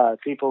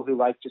people who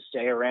like to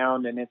stay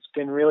around. And it's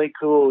been really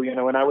cool.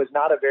 When I was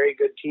not a very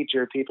good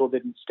teacher, people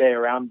didn't stay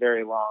around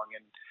very long.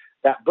 And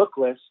that book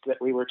list that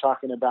we were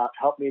talking about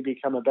helped me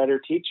become a better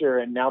teacher.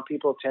 And now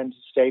people tend to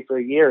stay for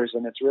years,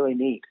 and it's really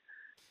neat.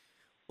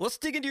 Let's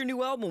dig into your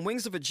new album,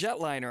 Wings of a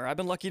Jetliner. I've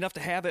been lucky enough to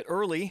have it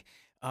early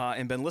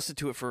and been listening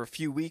to it for a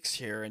few weeks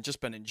here and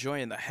just been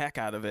enjoying the heck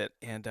out of it.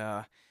 And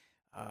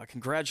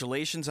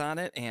congratulations on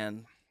it.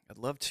 And I'd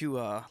love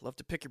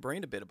to pick your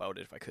brain a bit about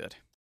it if I could.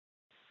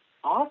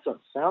 Awesome.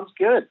 Sounds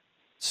good.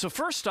 So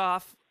first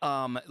off,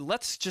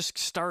 let's just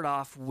start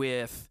off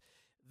with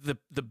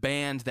the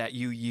band that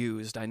you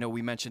used. I know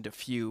we mentioned a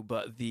few,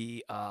 but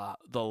the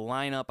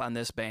lineup on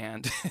this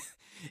band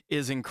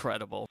is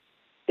incredible.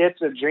 It's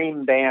a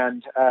dream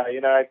band.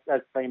 I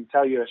can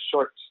tell you a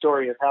short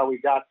story of how we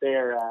got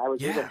there. I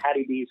was eating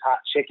Hattie B's hot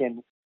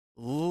chicken.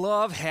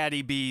 Love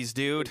Hattie B's,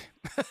 dude.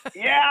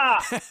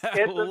 Yeah, it's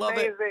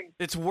amazing.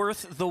 It's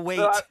worth the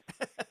wait.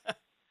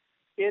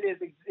 It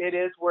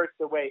is worth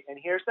the wait. And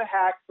here's the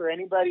hack for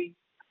anybody: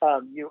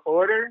 you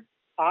order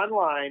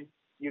online.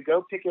 You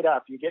go pick it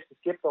up. You get to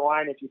skip the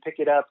line if you pick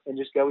it up and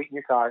just go eat in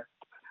your car.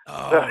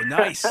 Oh,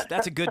 nice.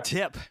 That's a good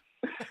tip.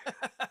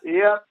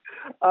 Yep.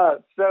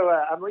 So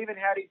I'm leaving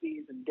Hattie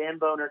B's, and Dan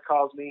Boner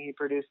calls me. He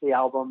produced the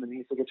album, and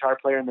he's the guitar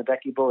player in the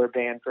Becky Buller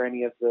Band for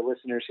any of the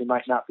listeners who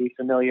might not be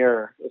familiar,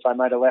 or if I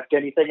might have left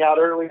anything out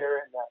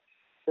earlier. And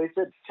so he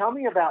said, tell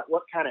me about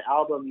what kind of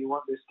album you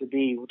want this to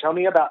be. Tell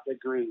me about the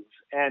groove.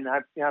 And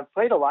I've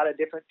played a lot of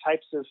different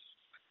types of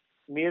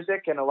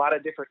music and a lot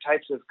of different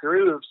types of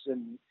grooves,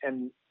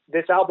 and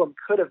this album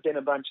could have been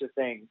a bunch of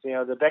things.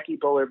 The Becky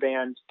Buller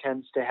Band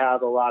tends to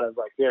have a lot of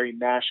like very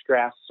mash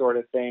grass sort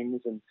of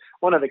things. And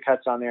one of the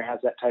cuts on there has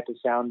that type of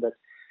sound. But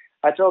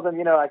I told them,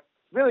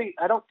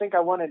 I don't think I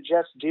want to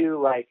just do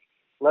like,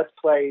 let's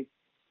play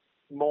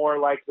more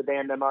like the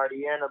band I'm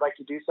already in. I'd like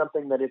to do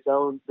something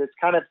that's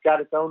kind of got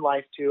its own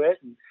life to it.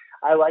 And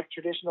I like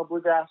traditional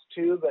bluegrass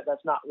too, but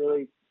that's not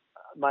really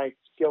my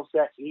skill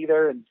set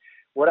either. And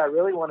what I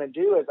really want to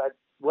do is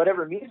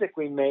whatever music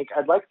we make,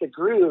 I'd like the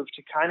groove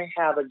to kind of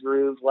have a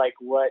groove like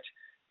what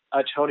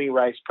a Tony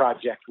Rice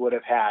project would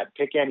have had.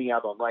 Pick any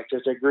of them, like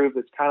just a groove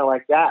that's kind of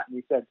like that. And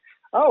he said,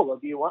 oh, well,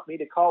 do you want me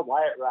to call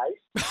Wyatt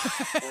Rice?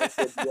 And I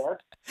said,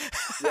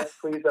 yes,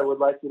 please, I would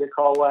like you to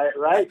call Wyatt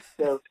Rice.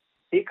 So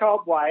he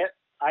called Wyatt,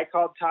 I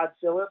called Todd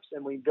Phillips,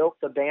 and we built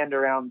the band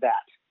around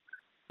that.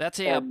 That's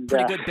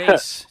pretty good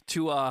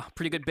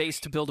base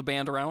to build a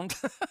band around.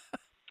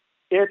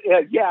 It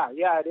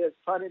is,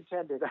 pun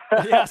intended.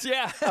 Yes,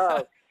 yeah.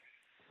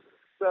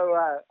 So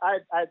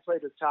I'd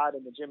played with Todd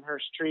in the Jim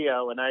Hurst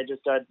Trio, and I'd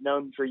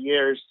known for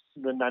years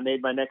when I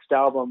made my next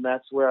album,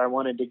 that's where I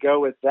wanted to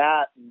go with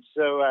that. And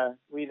so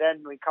we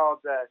called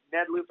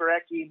Ned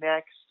Luperecki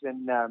next,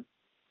 and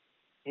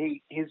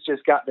he's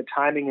just got the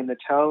timing and the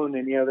tone.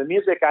 And, the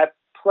music I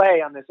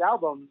play on this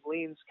album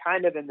leans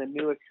kind of in the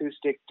new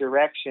acoustic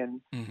direction,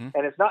 and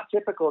it's not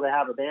typical to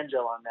have a banjo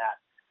on that.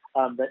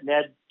 But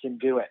Ned can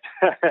do it.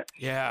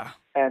 Yeah.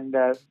 And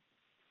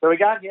so we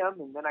got him,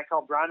 and then I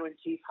called Bronwyn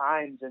Keith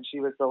Hines, and she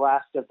was the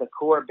last of the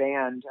core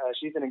band.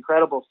 She's an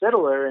incredible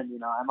fiddler, and,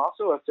 I'm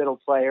also a fiddle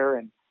player.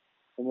 And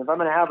if I'm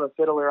going to have a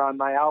fiddler on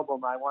my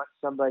album, I want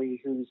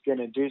somebody who's going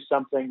to do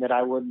something that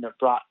I wouldn't have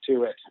brought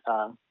to it.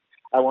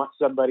 I want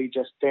somebody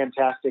just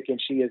fantastic, and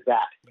she is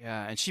that.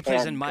 Yeah, and she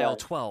plays in Mile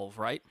 12,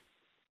 right?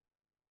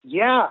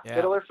 Yeah,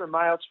 fiddler for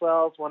Mile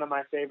 12, one of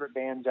my favorite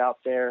bands out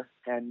there,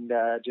 and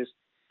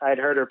I'd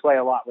heard her play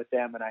a lot with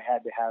them, and I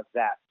had to have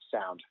that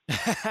sound.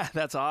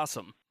 That's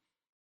awesome.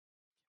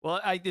 Well,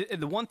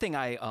 the one thing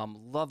I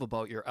love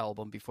about your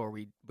album before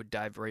we would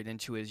dive right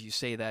into is you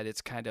say that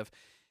it's kind of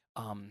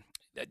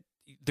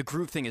the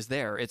groove thing is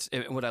there.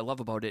 What I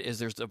love about it is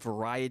there's a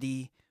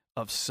variety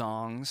of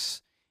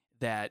songs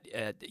that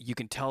you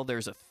can tell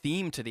there's a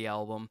theme to the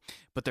album,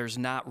 but there's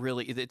not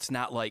really. It's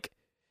not like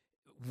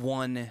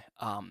one.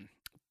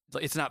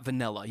 It's not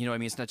vanilla, you know what I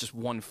mean? It's not just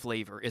one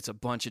flavor. It's a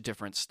bunch of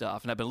different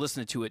stuff. And I've been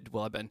listening to it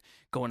while I've been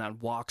going on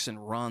walks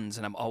and runs,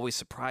 and I'm always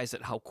surprised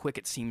at how quick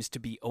it seems to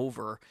be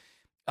over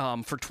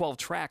for 12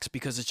 tracks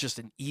because it's just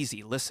an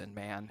easy listen,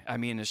 man. I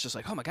mean, it's just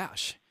like, oh my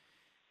gosh,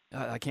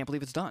 I can't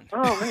believe it's done.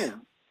 Oh,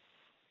 man.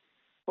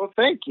 Well,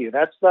 thank you.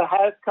 That's the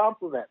highest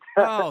compliment.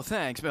 Oh,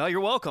 thanks. Well,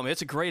 you're welcome.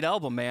 It's a great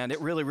album, man. It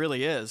really,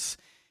 really is.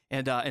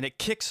 And it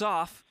kicks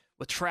off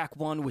with track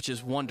 1, which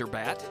is Wonder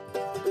Bat.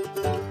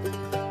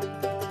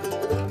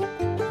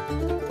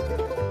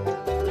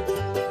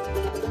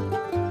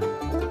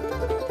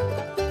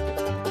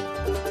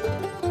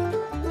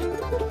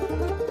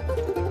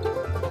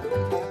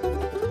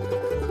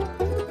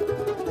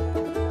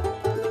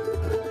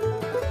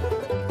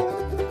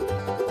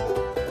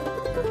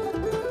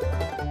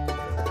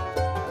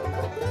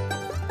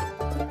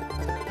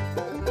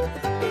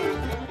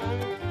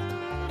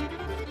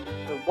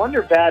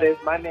 Wonder Bat is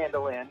my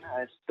mandolin.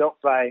 It's built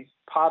by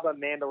Pava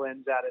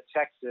Mandolins out of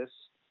Texas,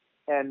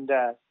 and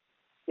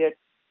it's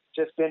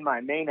just been my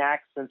main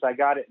act since I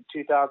got it in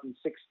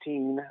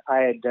 2016. I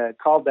had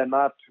called them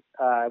up.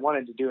 I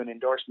wanted to do an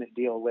endorsement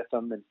deal with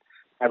them, and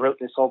I wrote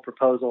this whole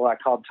proposal. I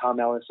called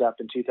Tom Ellis up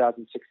in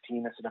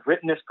 2016. I said, I've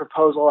written this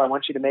proposal. I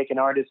want you to make an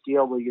artist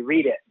deal. Will you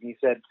read it? And he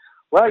said,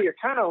 well, you're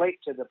kind of late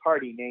to the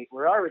party, Nate.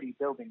 We're already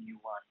building you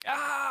one.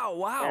 Oh,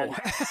 wow. And,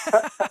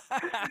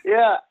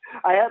 yeah,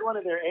 I had one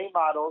of their A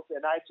models,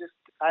 and I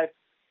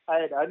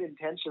had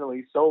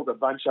unintentionally sold a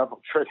bunch of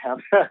them for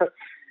them.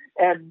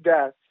 And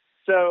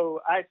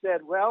so I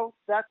said, well,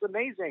 that's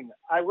amazing.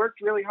 I worked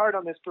really hard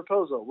on this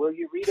proposal. Will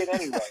you read it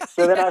anyway?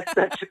 So then I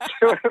sent it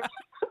to him.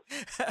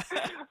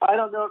 I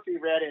don't know if he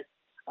read it.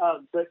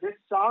 But this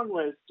song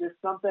was just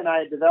something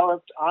I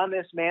developed on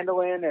this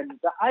mandolin, and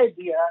the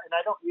idea, and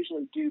I don't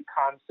usually do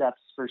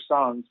concepts for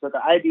songs, but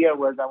the idea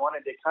was I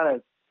wanted to kind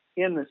of,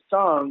 in the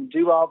song,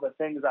 do all the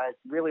things I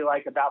really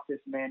like about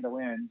this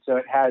mandolin. So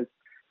it's,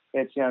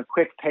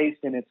 quick pace,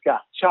 and it's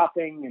got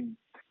chopping, and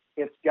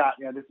it's got,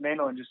 this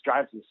mandolin just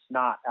drives the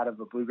snot out of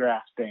a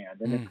bluegrass band,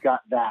 and it's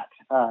got that.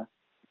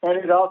 And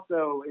it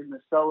also, in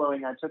the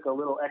soloing, I took a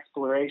little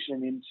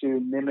exploration into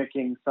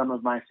mimicking some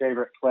of my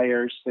favorite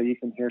players. So you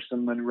can hear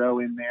some Monroe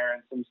in there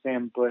and some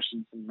Sam Bush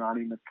and some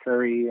Ronnie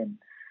McCurry and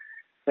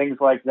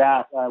things like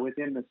that.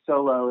 Within the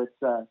solo,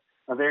 it's a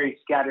very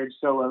scattered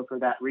solo for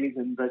that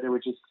reason, but there were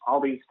just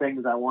all these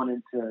things I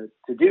wanted to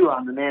do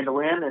on the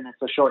mandolin, and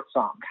it's a short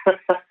song.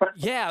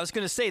 Yeah, I was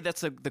going to say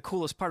that's the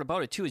coolest part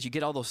about it too, is you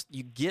get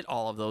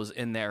all of those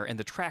in there, and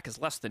the track is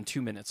less than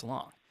 2 minutes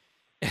long.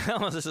 I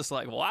was just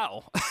like,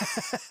 wow.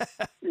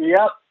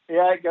 Yep.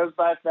 Yeah, it goes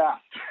by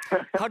fast.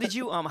 How did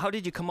you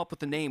come up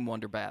with the name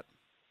Wonder Bat?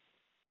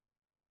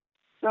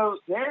 So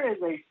there is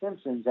a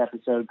Simpsons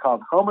episode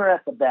called Homer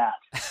at the Bat.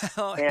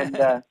 Oh, and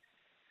I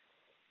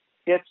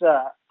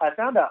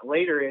found out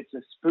later it's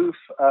a spoof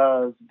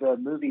of the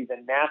movie The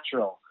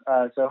Natural.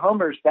 So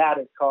Homer's bat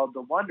is called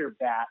the Wonder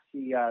Bat.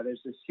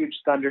 There's this huge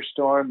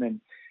thunderstorm,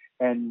 and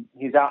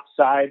he's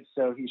outside,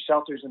 so he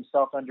shelters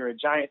himself under a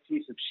giant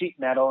piece of sheet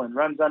metal and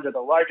runs under the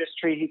largest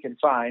tree he can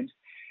find.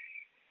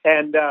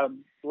 And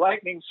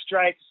lightning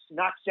strikes,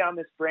 knocks down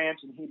this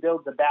branch, and he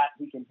builds a bat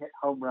he can hit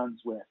home runs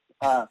with.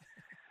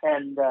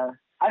 And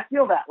I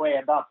feel that way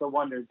about the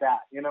Wonder Bat.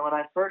 When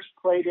I first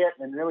played it,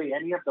 and really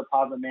any of the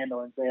Pava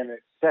mandolins, they have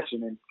such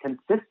an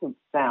consistent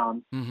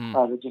sound,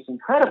 they're just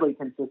incredibly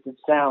consistent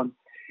sound.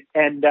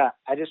 And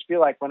I just feel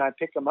like when I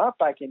pick them up,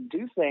 I can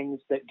do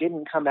things that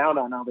didn't come out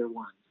on other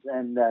ones.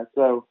 And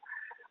so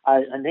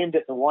I named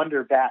it the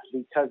Wonder Bat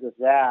because of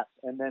that.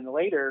 And then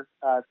later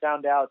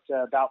found out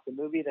about the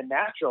movie The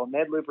Natural.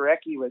 Ned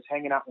Luberecki was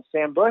hanging out with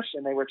Sam Bush,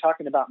 and they were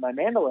talking about my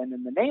mandolin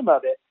and the name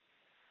of it.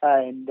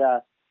 And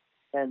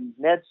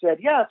Ned said,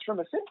 yeah, it's from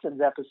a Simpsons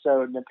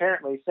episode. And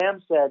apparently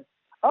Sam said,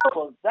 oh,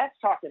 well, that's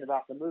talking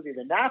about the movie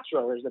The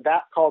Natural. There's a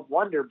bat called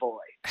Wonder Boy.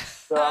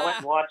 So I went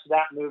and watched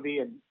that movie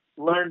and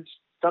learned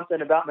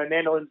something about my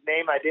mandolin's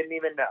name I didn't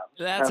even know.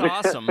 That's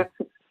awesome.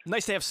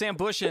 Nice to have Sam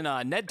Bush and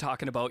Ned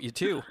talking about you,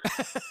 too.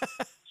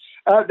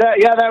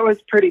 That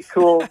was pretty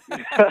cool.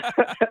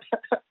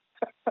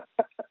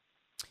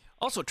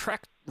 Also,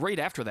 track right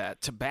after that,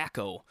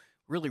 Tobacco.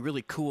 Really,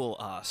 really cool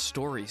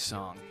story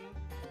song.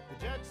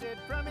 The judge said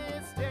from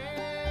his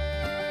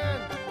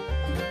stand,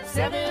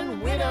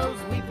 7 widows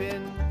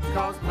weeping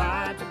caused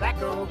by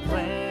tobacco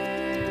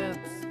plants.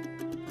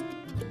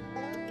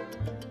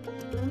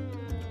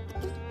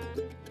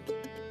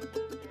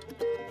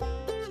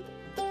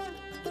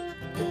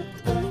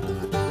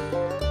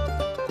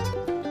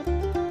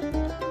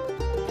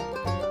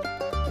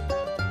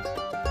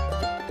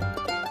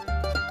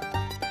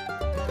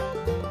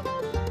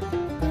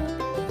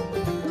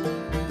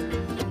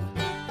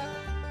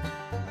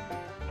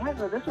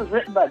 This was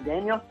written by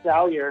Daniel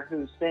Salyer,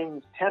 who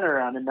sings tenor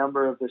on a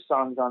number of the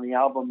songs on the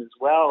album as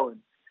well. And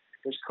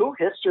there's cool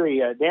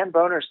history. Dan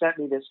Boner sent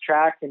me this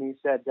track, and he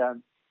said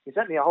he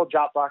sent me a whole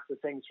Dropbox of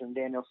things from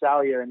Daniel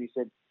Salyer, and he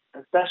said,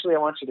 especially I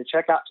want you to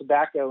check out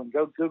Tobacco and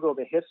go Google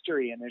the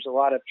history, and there's a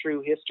lot of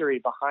true history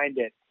behind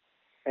it.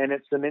 and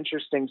it's some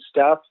interesting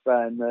stuff.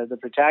 And the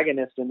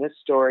protagonist in this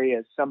story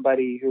is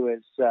somebody who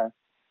is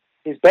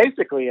he's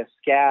basically a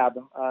scab.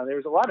 There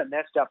was a lot of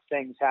messed up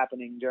things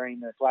happening during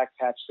the Black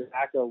Patch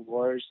Tobacco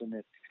Wars, and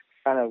it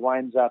kind of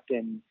winds up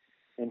in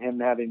him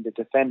having to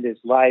defend his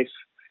life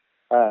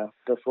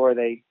before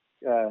they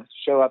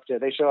show up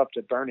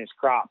to burn his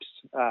crops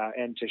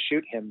and to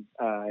shoot him,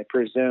 I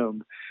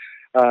presume.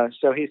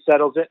 So he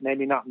settles it,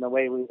 maybe not in the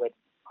way we would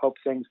hope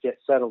things get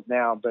settled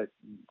now, but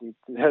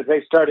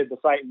they started the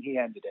fight and he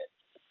ended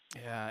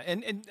it. Yeah,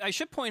 and I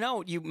should point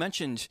out, you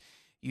mentioned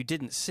you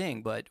didn't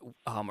sing, but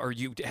or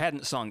you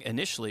hadn't sung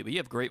initially, but you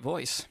have a great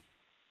voice.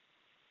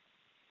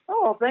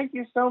 Oh, thank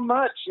you so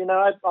much.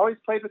 I've always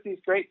played with these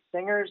great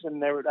singers,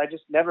 and I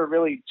just never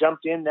really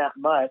jumped in that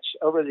much.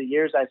 Over the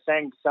years, I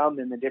sang some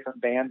in the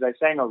different bands. I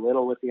sang a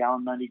little with the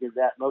Allen Mundy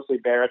Gazette, mostly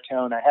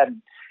baritone. I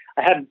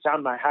hadn't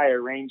found my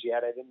higher range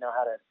yet. I didn't know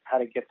how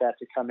to get that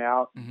to come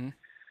out. Mm-hmm.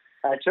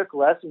 I took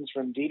lessons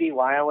from Dee Dee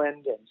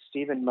Weiland and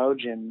Stephen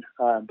Mogen,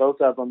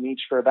 both of them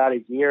each for about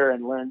a year,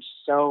 and learned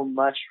so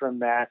much from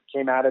that.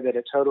 Came out of it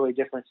a totally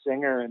different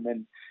singer. And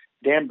then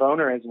Dan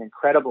Boner is an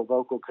incredible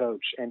vocal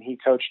coach, and he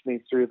coached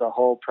me through the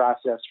whole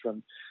process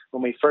from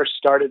when we first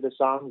started the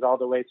songs all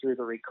the way through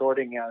the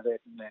recording of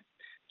it. And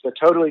it's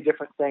a totally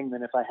different thing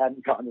than if I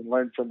hadn't gone and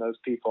learned from those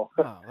people.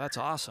 Oh, that's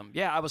awesome.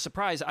 Yeah, I was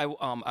surprised.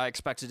 I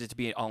expected it to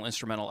be an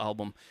all-instrumental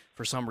album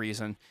for some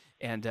reason.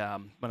 And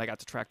when I got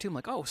to track 2, I'm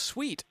like, oh,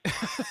 sweet.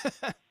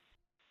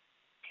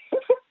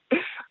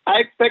 I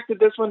expected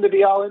this one to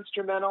be all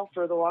instrumental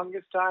for the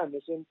longest time.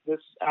 This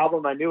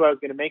album, I knew I was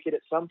going to make it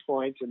at some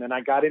point, and then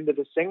I got into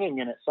the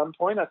singing, and at some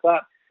point I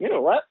thought, you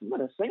know what, I'm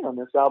going to sing on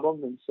this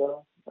album, and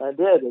so I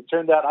did. It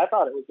turned out I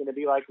thought it was going to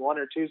be like 1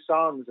 or 2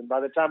 songs, and by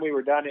the time we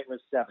were done, it was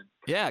 7.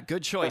 Yeah,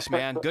 good choice,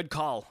 man. Good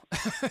call.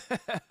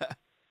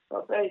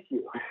 Well, thank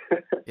you.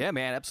 Yeah,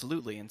 man,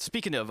 absolutely. And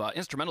speaking of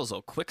instrumentals,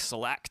 though, Quick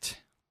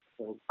Select.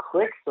 So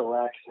Quick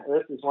Select,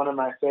 this is one of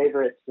my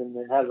favorites, and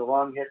it has a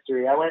long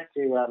history. I went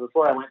to,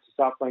 before I went to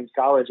South Plains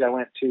College, I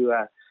went to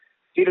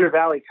Cedar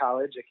Valley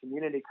College, a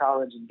community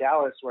college in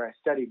Dallas, where I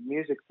studied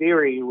music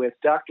theory with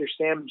Dr.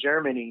 Sam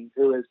Germany,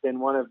 who has been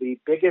one of the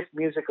biggest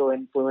musical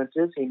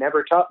influences. He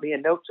never taught me a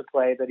note to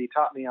play, but he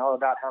taught me all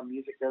about how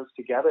music goes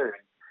together.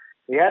 And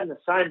we had an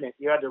assignment.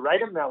 You had to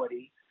write a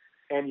melody,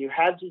 and you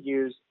had to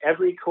use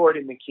every chord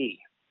in the key.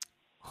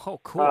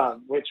 Oh, cool.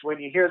 Which, when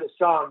you hear the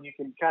song, you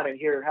can kind of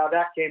hear how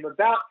that came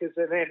about, because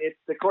then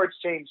the chords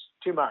change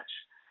too much,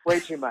 way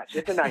too much.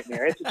 It's a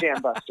nightmare. It's a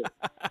jam buster.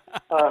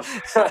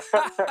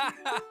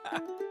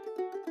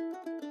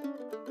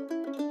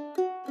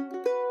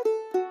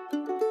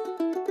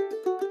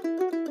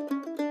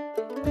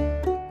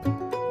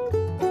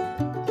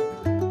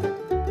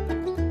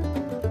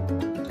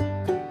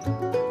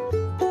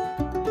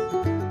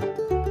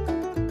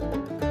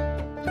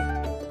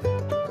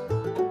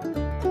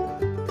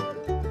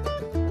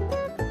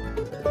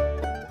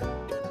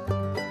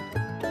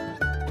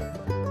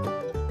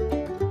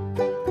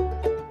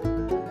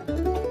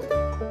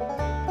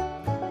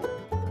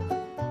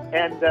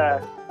 And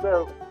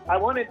so I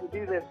wanted to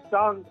do this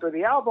song for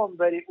the album,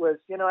 but it was,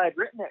 I had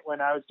written it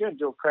when I was doing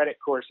dual credit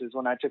courses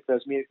when I took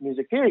those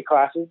music theory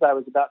classes. I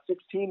was about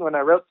 16 when I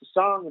wrote the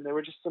song, and there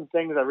were just some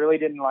things I really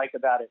didn't like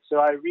about it. So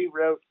I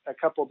rewrote a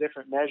couple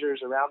different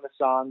measures around the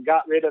song,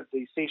 got rid of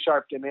the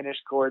C-sharp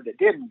diminished chord that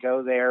didn't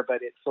go there,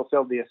 but it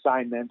fulfilled the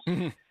assignment.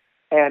 Mm-hmm.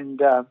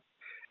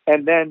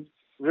 And then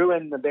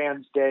ruined the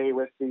band's day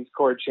with these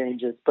chord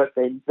changes, but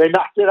they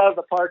knocked it out of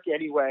the park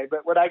anyway.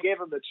 But when I gave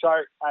them the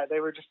chart,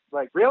 they were just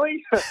like,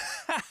 really?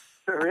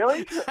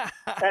 Really?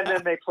 And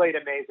then they played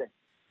amazing.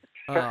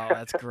 Oh,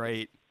 that's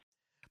great.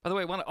 By the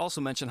way, I want to also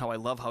mention how I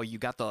love how you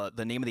got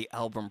the name of the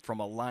album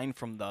from a line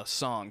from the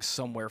song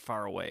Somewhere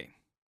Far Away.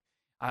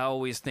 I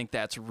always think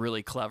that's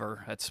really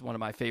clever. That's one of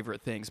my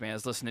favorite things, man,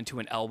 is listening to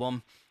an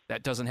album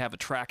that doesn't have a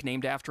track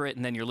named after it,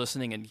 and then you're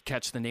listening and you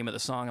catch the name of the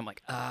song. I'm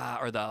like,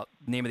 or the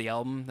name of the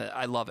album.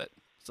 I love it.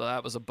 So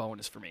that was a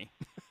bonus for me.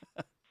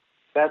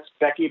 That's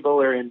Becky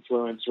Buller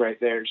influence right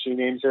there. She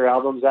names her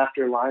albums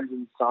after lines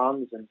and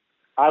songs, and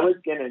I was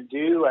going to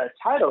do a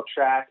title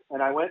track,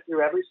 and I went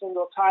through every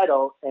single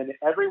title, and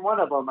every one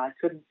of them, I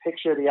couldn't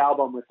picture the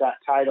album with that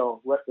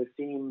title, what the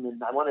theme,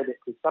 and I wanted it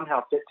to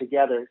somehow fit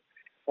together.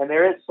 And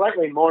there is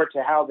slightly more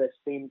to how this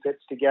theme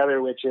fits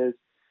together, which is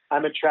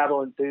I'm a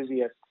travel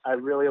enthusiast. I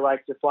really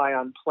like to fly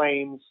on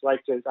planes,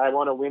 I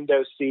want a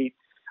window seat.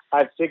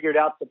 I've figured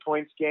out the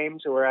points game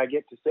to where I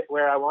get to sit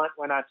where I want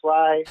when I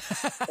fly,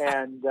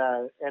 and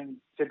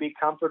to be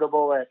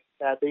comfortable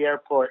at the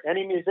airport.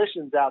 Any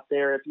musicians out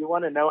there, if you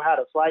want to know how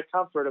to fly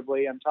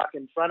comfortably, I'm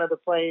talking front of the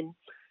plane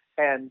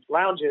and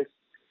lounges,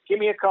 give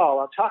me a call.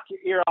 I'll talk your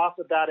ear off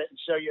about it and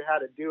show you how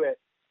to do it.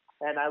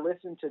 And I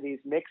listened to these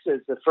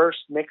mixes. The first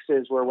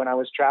mixes were when I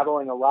was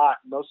traveling a lot.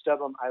 Most of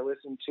them I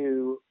listened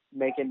to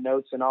making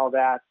notes and all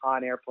that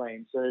on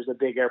airplanes. So there's a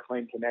big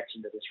airplane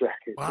connection to this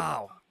record.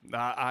 Wow.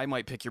 I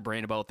might pick your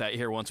brain about that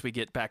here once we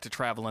get back to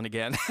traveling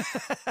again.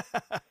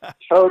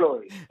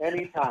 Totally.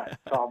 Anytime.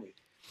 Call me.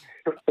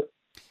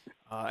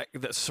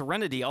 The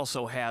Serenity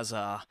also has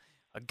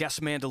a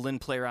guest mandolin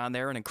player on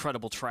there, an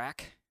incredible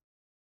track.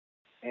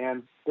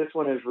 And this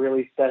one is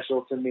really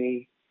special to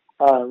me.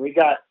 We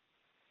got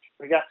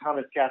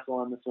Thomas Castle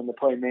on this one to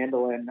play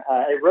mandolin.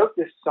 I wrote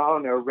this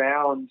song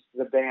around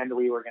the band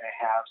we were going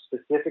to have,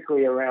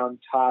 specifically around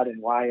Todd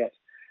and Wyatt.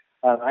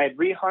 I had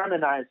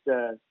reharmonized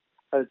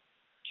a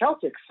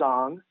Celtic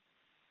song,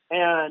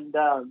 and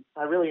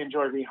I really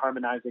enjoy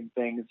reharmonizing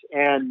things.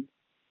 And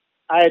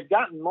I had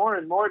gotten more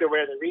and more to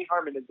where the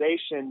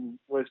reharmonization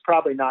was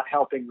probably not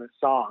helping the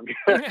song.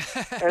 And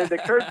it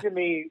occurred to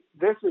me,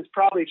 this is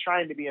probably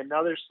trying to be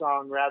another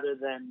song rather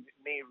than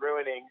me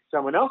ruining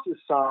someone else's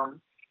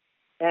song.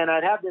 And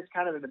I'd had this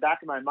kind of in the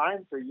back of my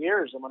mind for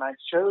years. And when I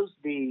chose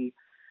the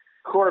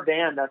core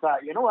band, I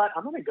thought, you know what,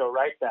 I'm going to go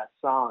write that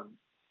song.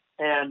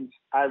 And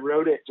I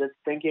wrote it just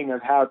thinking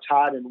of how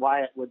Todd and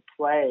Wyatt would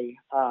play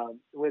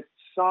with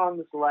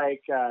songs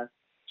like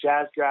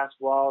Jazz Grass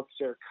Waltz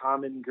or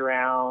Common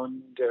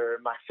Ground or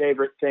My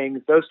Favorite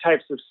Things, those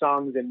types of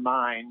songs in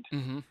mind.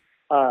 Mm-hmm.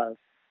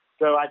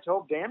 So I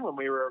told Dan when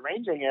we were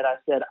arranging it, I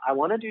said, I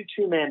want to do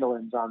 2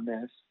 mandolins on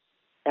this.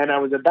 And I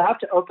was about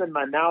to open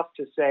my mouth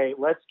to say,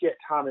 let's get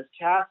Thomas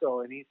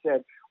Castle. And he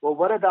said, well,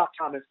 what about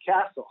Thomas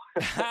Castle?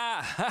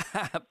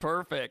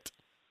 Perfect.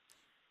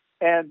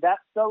 And that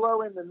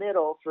solo in the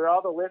middle, for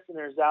all the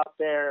listeners out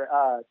there,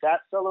 that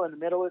solo in the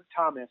middle is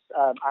Thomas.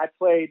 I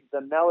played the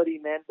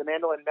mandolin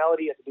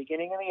melody at the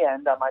beginning and the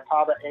end on my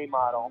Pava A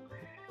model.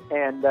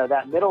 And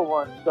that middle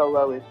one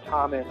solo is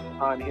Thomas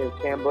on his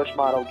Sam Bush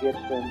model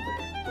Gibson.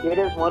 It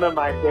is one of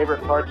my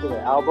favorite parts of the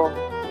album.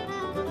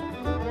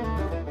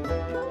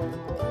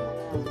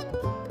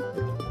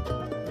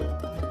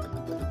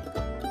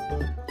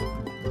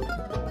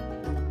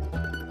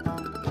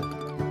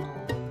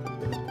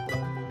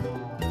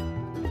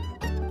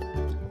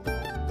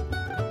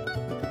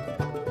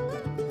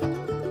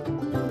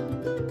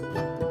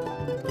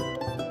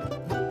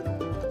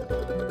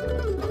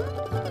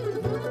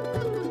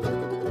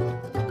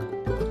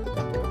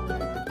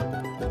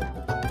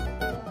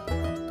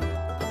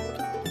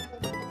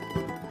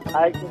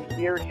 I can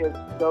hear his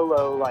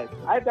solo, like,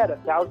 I bet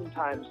 1,000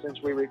 times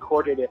since we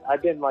recorded it,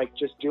 I've been, like,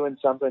 just doing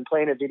something,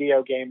 playing a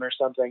video game or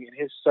something, and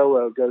his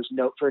solo goes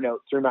note for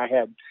note through my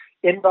head,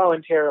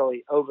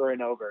 involuntarily, over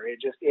and over.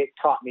 It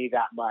caught me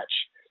that much.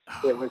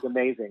 It was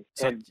amazing.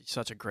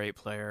 Such a great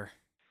player.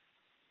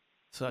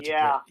 He's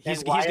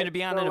Wyatt's going to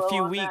be on in a few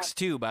solo on weeks, that.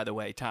 too, by the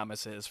way,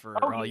 Thomas is, for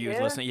all you is?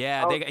 listening.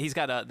 Yeah, Oh. he's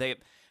got him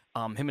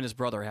and his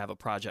brother have a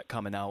project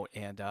coming out,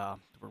 and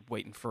we're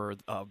waiting for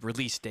a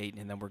release date,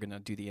 and then we're going to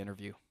do the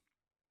interview.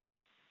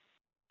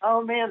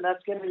 Oh, man,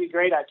 that's going to be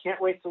great. I can't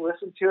wait to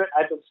listen to it.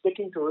 I've been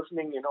sticking to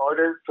listening in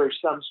order for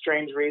some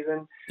strange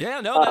reason.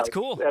 Yeah, no, that's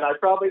cool. And I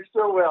probably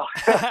still will.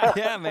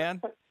 Yeah,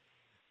 man.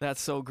 That's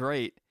so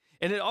great.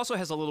 And it also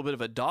has a little bit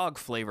of a dog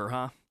flavor,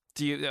 huh?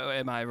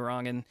 Am I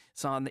wrong in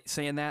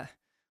saying that? A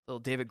little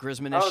David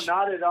Grisman-ish? Oh,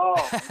 not at all.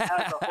 It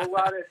has a whole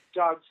lot of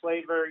dog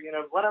flavor. You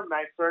know, one of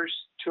my first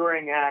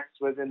touring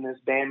acts was in this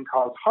band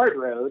called Hard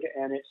Road,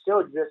 and it still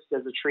exists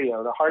as a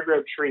trio, the Hard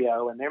Road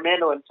Trio. And their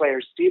mandolin player,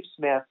 Steve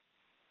Smith.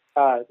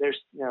 There's,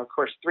 of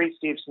course, 3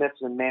 Steve Smiths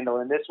in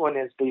mandolin. This one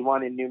is the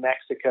one in New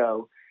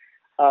Mexico,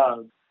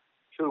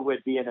 who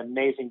would be an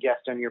amazing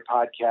guest on your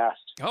podcast.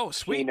 Oh,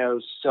 sweet. He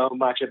knows so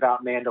much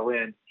about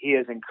mandolin. He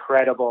is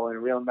incredible and a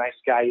real nice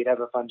guy. You'd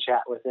have a fun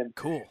chat with him.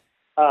 Cool.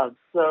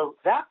 So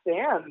that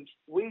band,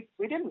 we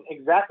didn't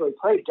exactly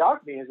play dog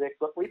music,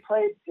 but it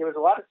was a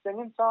lot of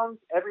singing songs,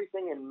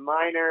 everything in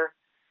minor,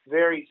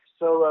 very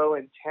solo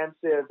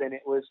intensive, and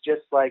it was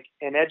just like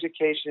an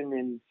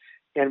education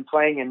in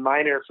playing in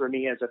minor for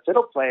me as a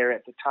fiddle player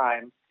at the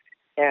time.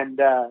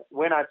 And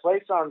when I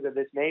play songs of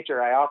this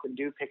nature, I often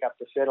do pick up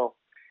the fiddle.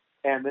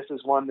 And this is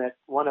one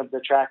of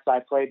the tracks I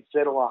played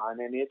fiddle on,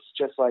 and it's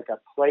just like a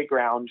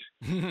playground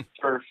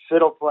for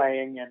fiddle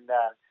playing. And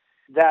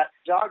that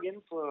dog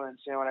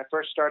influence, when I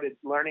first started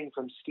learning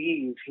from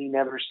Steve, he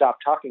never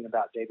stopped talking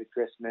about David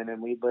Grisman,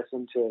 and we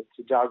listened to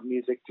dog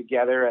music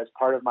together as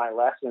part of my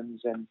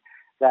lessons, and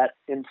that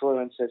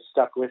influence has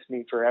stuck with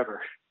me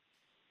forever.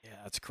 Yeah,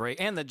 that's great.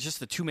 And just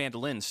the 2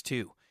 mandolins,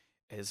 too,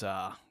 is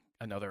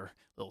another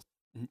little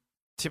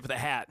tip of the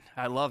hat.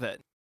 I love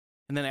it.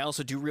 And then I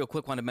also do real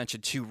quick want to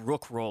mention, too,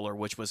 Rook Roller,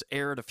 which was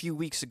aired a few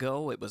weeks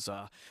ago. It was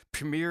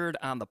premiered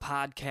on the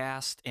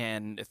podcast.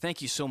 And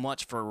thank you so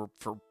much for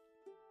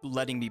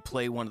letting me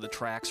play one of the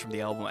tracks from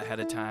the album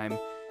ahead of time.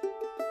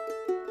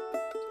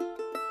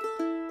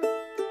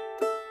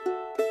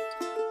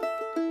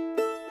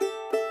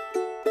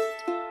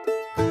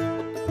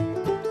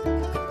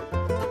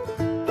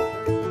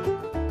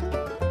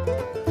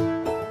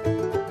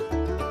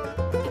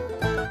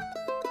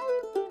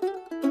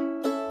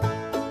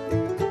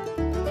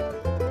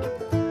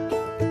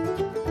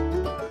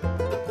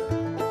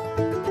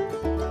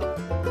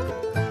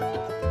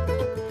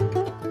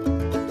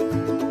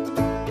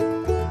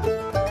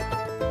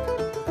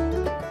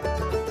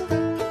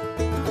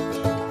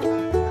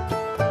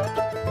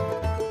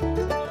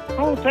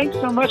 Thanks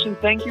so much, and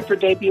thank you for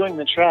debuting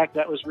the track.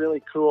 That was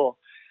really cool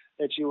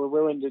that you were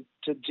willing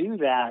to do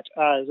that.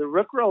 The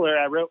Rook Roller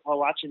I wrote while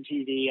watching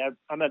TV.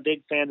 I'm a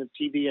big fan of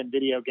TV and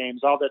video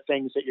games, all the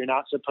things that you're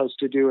not supposed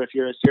to do if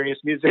you're a serious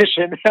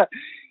musician. And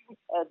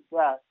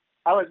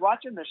I was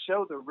watching the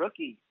show The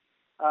Rookie,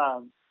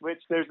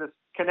 which there's a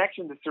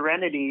connection to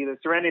Serenity. The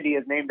Serenity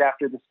is named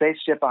after the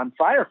spaceship on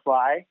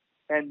Firefly,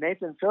 and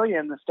Nathan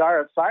Fillion, the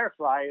star of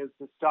Firefly, is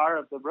the star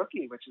of The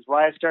Rookie, which is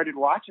why I started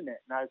watching it.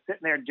 And I was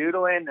sitting there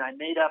doodling, and I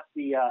made up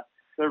the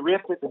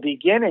riff at the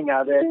beginning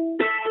of it,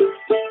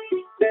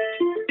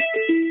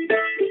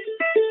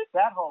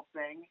 that whole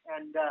thing.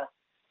 And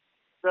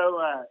so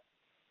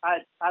I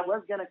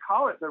was going to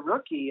call it The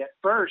Rookie at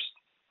first,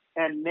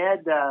 and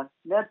Ned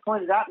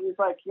pointed out, he was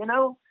like,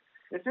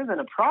 this isn't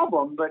a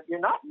problem, but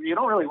you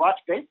don't really watch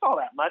baseball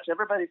that much.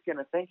 Everybody's going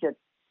to think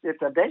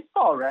it's a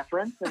baseball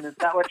reference, and is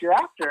that what you're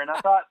after? And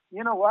I thought,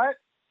 you know what?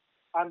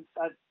 I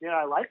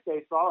like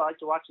baseball. I like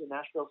to watch the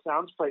Nashville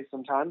Sounds play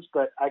sometimes,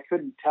 but I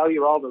couldn't tell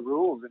you all the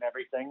rules and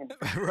everything.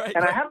 Right.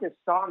 I have this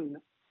song.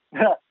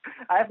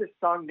 I have this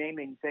song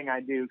naming thing I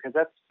do because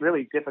that's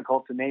really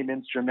difficult to name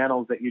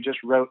instrumentals that you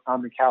just wrote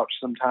on the couch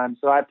sometimes.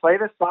 So I play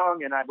the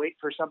song and I wait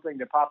for something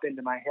to pop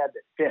into my head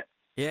that fits.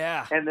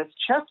 Yeah. And this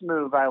chess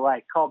move I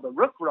like called the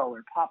Rook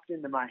Roller popped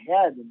into my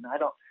head, and I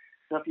don't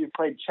know if you've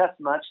played chess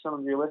much. Some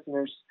of your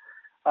listeners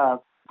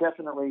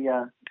definitely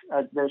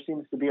there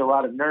seems to be a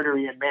lot of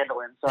nerdery in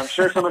mandolin, so I'm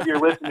sure some of your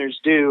listeners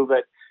do.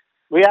 But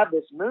we have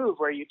this move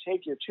where you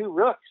take your two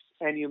rooks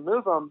and you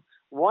move them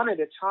one at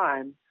a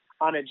time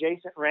on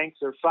adjacent ranks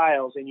or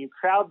files, and you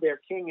crowd their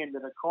king into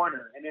the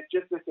corner, and it's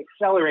just this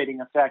accelerating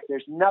effect.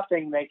 There's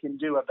nothing they can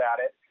do about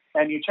it,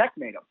 and you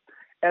checkmate them.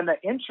 And the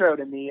intro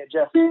to me, it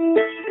just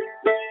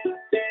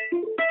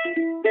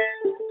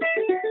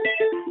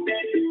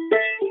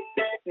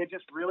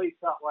really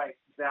felt like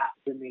that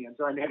to me, and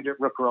so I named it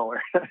Rook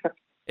Roller.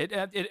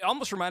 It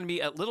almost reminded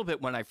me a little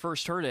bit when I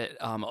first heard it.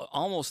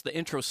 Almost the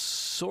intro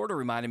sort of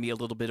reminded me a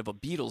little bit of a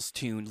Beatles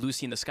tune,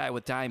 "Lucy in the Sky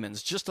with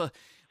Diamonds." Just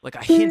like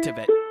a hint of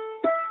it.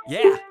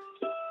 Yeah.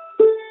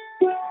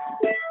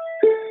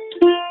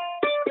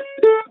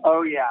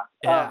 Oh yeah.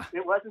 Yeah.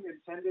 It wasn't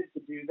intended to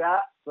do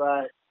that,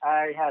 but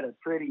I had a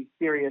pretty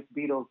serious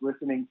Beatles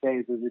listening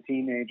phase as a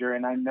teenager,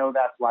 and I know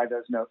that's why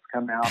those notes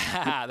come out.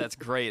 That's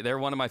great. They're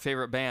one of my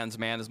favorite bands,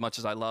 man, as much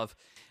as I love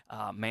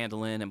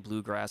mandolin and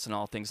bluegrass and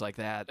all things like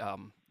that.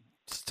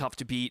 It's tough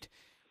to beat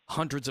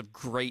hundreds of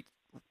great,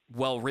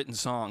 well-written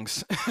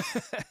songs.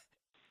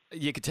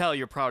 You could tell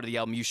you're proud of the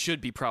album. You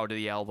should be proud of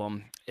the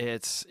album.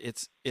 It's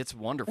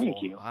wonderful.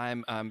 Thank you.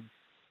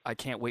 I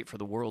can't wait for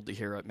the world to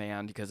hear it,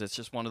 man, because it's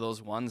just one of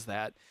those ones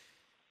that,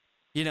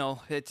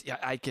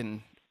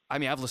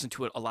 I've listened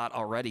to it a lot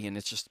already, and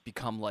it's just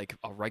become like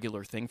a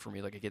regular thing for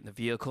me. Like I get in the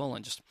vehicle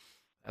and just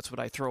that's what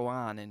I throw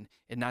on, and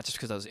not just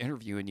because I was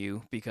interviewing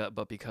you,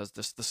 but because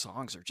the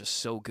songs are just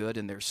so good,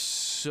 and there's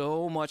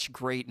so much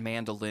great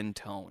mandolin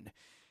tone.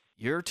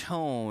 Your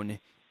tone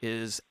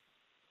is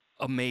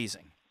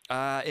amazing.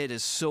 It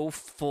is so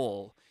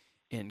full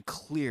and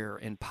clear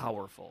and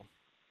powerful.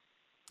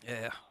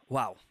 Yeah.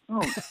 Wow.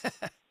 Oh.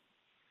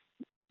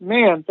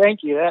 Man,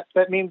 thank you.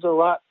 That means a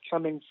lot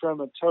coming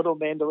from a total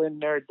mandolin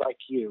nerd like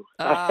you.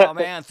 Oh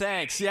man,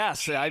 thanks.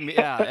 Yes, I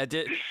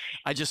did.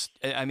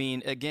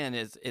 Again,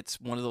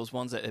 it's one of those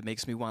ones that it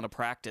makes me want to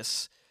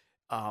practice,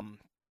 and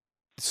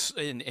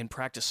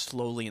practice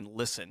slowly and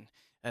listen.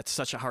 That's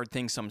such a hard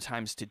thing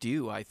sometimes to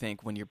do. I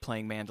think when you're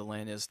playing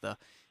mandolin,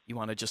 you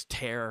want to just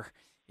tear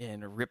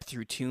and rip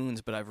through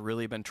tunes. But I've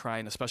really been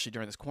trying, especially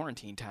during this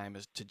quarantine time,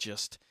 is to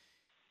just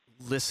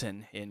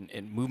listen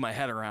and move my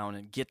head around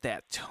and get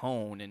that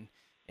tone,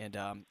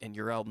 and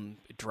your album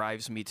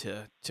drives me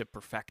to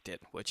perfect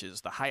it, which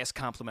is the highest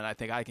compliment I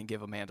think I can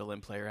give a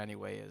mandolin player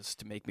anyway, is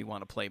to make me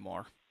want to play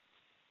more.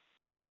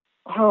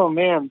 Oh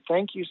man,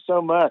 thank you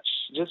so much.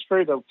 Just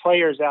for the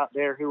players out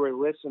there who are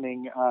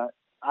listening,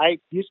 I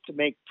used to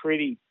make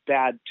pretty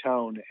bad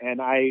tone, and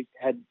I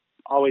had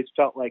always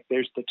felt like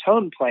there's the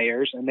tone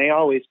players, and they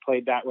always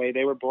played that way.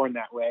 They were born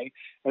that way.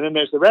 And then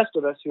there's the rest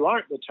of us who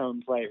aren't the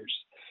tone players.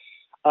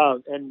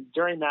 And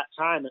during that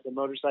time at the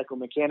Motorcycle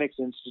Mechanics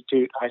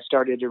Institute, I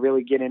started to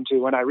really get into,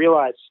 when I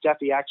realized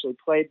Steffi actually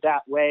played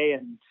that way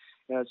and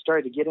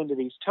started to get into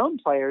these tone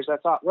players, I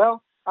thought,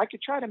 well, I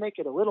could try to make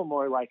it a little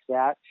more like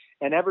that.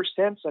 And ever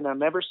since, and I'll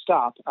never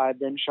stop, I've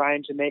been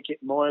trying to make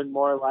it more and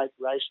more like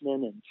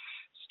Reichman and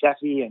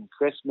Steffi and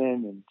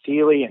Chrisman and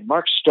Thiele and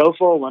Mark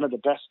Stoffel, one of the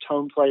best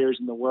tone players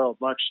in the world,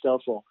 Mark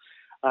Stoffel.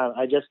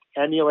 I just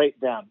emulate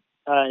them.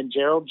 And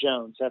Gerald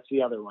Jones, that's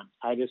the other one.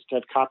 I just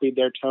have copied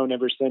their tone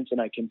ever since,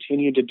 and I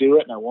continue to do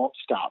it, and I won't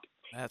stop.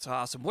 That's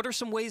awesome. What are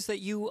some ways that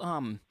you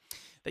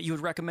would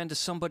recommend to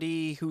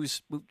somebody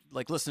who's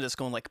like listening to this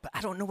going like, but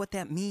I don't know what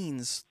that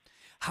means,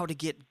 how to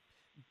get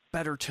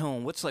better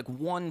tone? What's like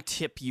one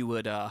tip you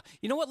would,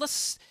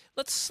 let's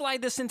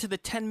slide this into the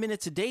 10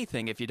 minutes a day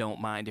thing, if you don't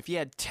mind. If you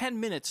had 10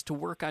 minutes to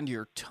work on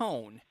your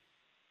tone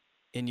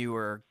and you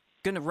were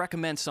going to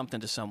recommend something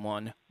to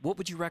someone, what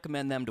would you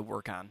recommend them to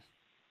work on?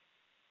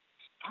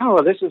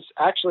 Oh, this is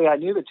actually, I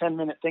knew the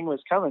 10-minute thing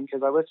was coming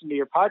because I listened to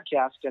your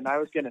podcast, and I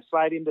was going to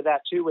slide into that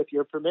too with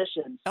your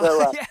permission.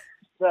 So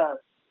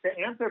to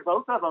answer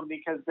both of them,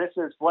 because this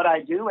is what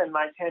I do in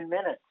my 10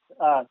 minutes,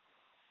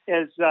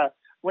 is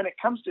when it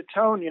comes to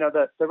tone,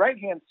 the right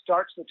hand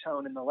starts the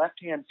tone and the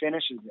left hand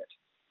finishes it.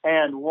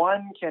 And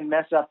one can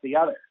mess up the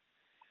other.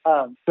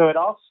 So it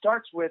all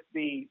starts with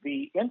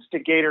the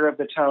instigator of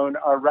the tone,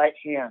 our right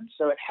hand.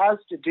 So it has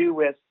to do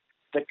with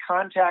the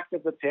contact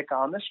of the pick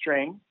on the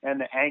string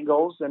and the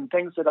angles and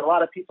things that a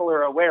lot of people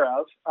are aware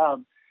of.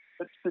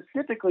 But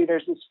specifically,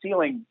 there's this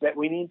feeling that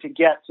we need to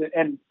get to,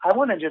 and I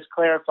want to just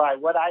clarify,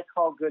 what I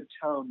call good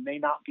tone may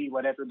not be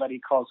what everybody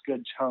calls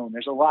good tone.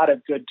 There's a lot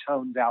of good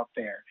tones out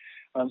there.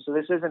 So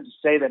this isn't to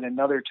say that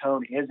another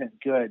tone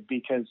isn't good,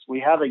 because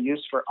we have a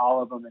use for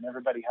all of them and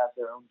everybody has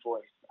their own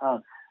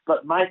voice.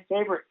 But my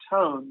favorite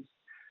tones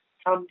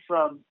come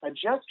from a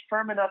just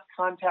firm enough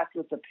contact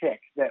with the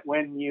pick that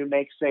when you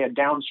make, say, a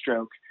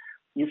downstroke,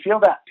 you feel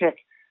that pick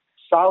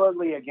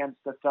solidly against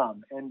the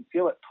thumb and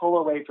feel it pull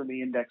away from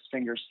the index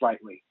finger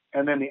slightly,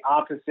 and then the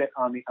opposite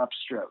on the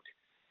upstroke.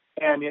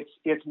 And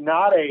it's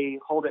not a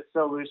hold it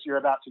so loose you're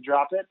about to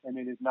drop it, and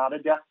it is not a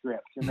death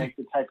grip to make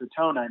the type of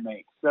tone I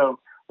make. So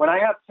when I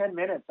have 10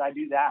 minutes, I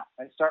do that.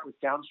 I start with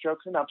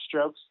downstrokes and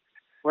upstrokes,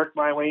 work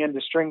my way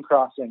into string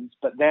crossings,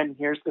 but then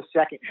here's the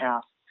second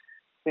half: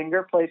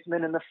 finger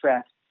placement in the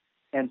fret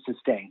and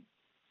sustain.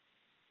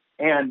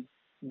 And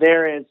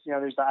there's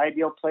the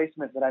ideal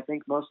placement that I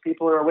think most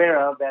people are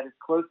aware of, that as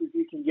close as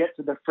you can get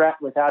to the fret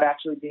without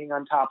actually being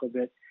on top of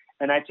it.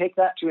 And I take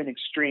that to an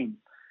extreme.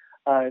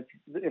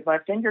 If my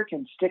finger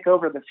can stick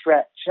over the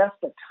fret just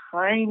a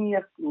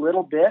tiniest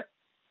little bit,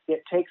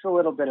 it takes a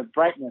little bit of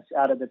brightness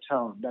out of the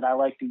tone that I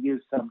like to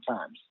use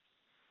sometimes.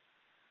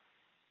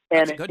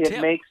 And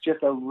it makes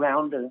just a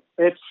rounder.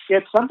 It's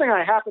something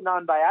I happened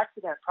on by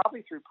accident,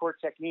 probably through poor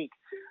technique,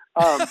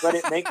 but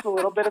it makes a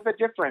little bit of a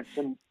difference.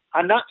 And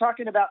I'm not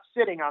talking about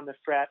sitting on the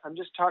fret. I'm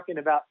just talking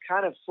about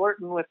kind of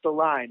flirting with the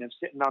line of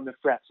sitting on the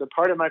fret. So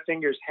part of my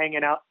finger's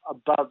hanging out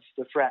above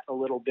the fret a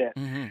little bit.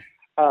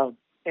 Mm-hmm.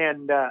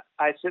 And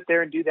I sit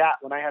there and do that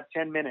when I have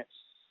 10 minutes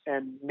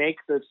and make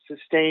the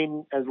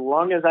sustain as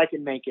long as I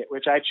can make it,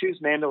 which I choose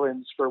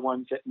mandolins for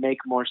ones that make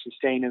more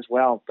sustain as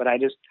well. But I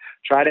just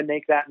try to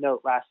make that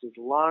note last as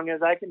long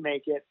as I can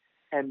make it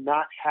and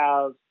not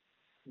have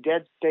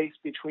dead space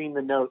between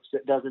the notes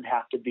that doesn't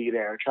have to be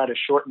there. Try to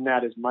shorten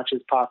that as much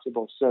as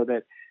possible so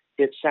that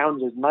it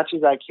sounds as much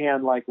as I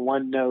can like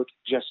one note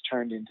just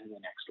turned into the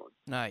next one.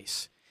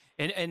 Nice.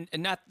 And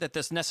not that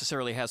this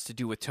necessarily has to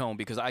do with tone,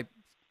 because I'm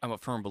a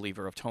firm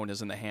believer of tone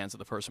is in the hands of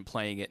the person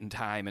playing it in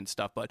time and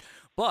stuff,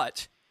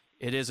 but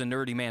it is a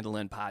nerdy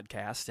mandolin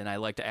podcast, and I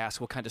like to ask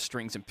what kind of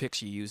strings and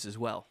picks you use as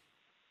well.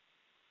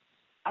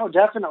 Oh,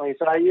 definitely.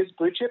 So I use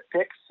blue chip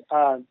picks.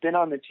 Been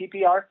on the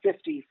TPR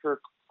 50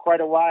 for quite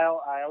a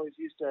while. I always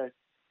used a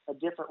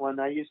different one.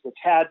 I used the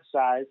TAD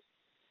size.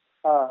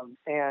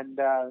 And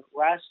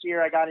last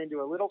year I got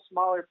into a little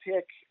smaller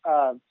pick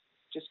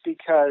just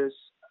because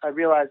I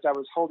realized I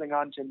was holding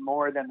on to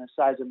more than the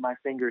size of my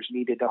fingers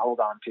needed to hold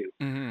on to.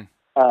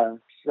 Mm-hmm.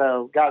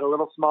 So got a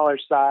little smaller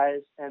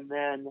size. And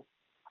then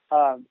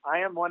I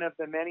am one of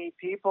the many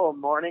people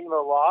mourning the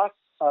loss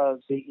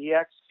of the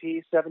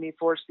EXP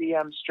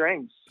 74CM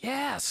strings.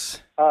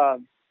 Yes.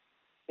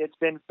 It's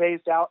been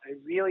phased out. I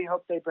really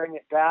hope they bring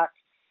it back.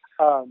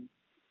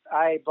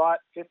 I bought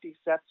 50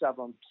 sets of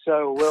them,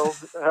 so we'll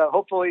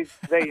hopefully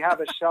they have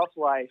a shelf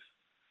life.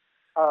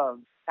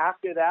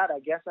 After that, I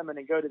guess I'm going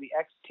to go to the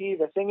XT.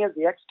 The thing is,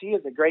 the XT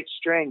is a great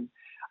string,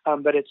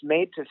 but it's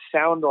made to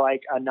sound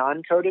like a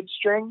non-coated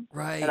string,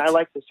 right? And I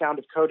like the sound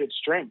of coated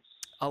strings.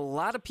 A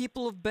lot of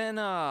people have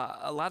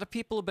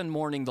been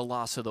mourning the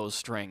loss of those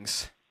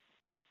strings.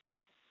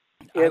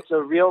 It's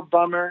a real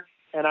bummer,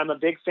 and I'm a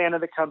big fan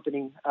of the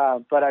company,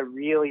 but I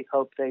really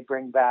hope they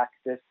bring back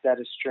this set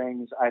of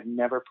strings. I've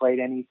never played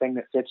anything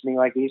that fits me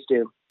like these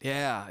do.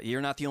 Yeah,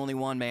 you're not the only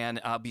one,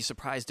 man. I'll be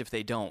surprised if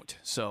they don't.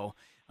 So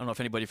I don't know if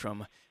anybody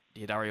from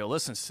Diodario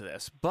listens to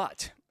this,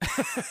 but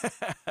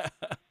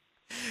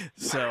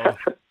so,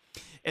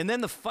 and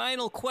then the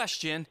final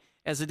question,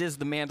 as it is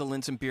the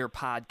Mandolins and Beer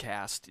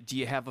podcast, do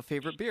you have a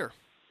favorite beer?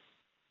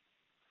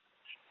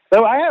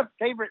 So I have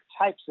favorite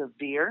types of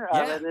beer.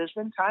 Yeah. There's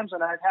been times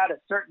when I've had a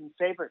certain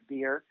favorite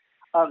beer.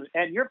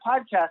 And your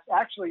podcast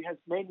actually has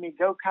made me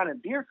go kind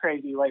of beer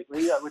crazy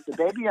lately. With the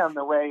baby on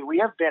the way, we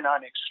have been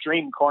on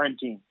extreme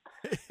quarantine.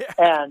 Yeah.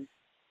 And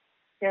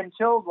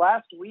until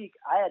last week,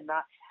 I had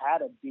not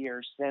had a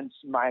beer since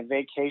my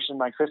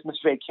Christmas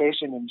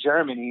vacation in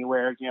Germany,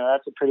 where,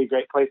 that's a pretty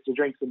great place to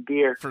drink some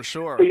beer. For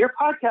sure. So your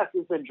podcast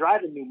has been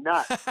driving me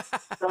nuts.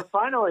 So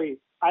finally,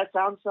 I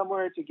found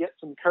somewhere to get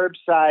some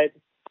curbside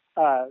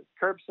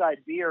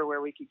beer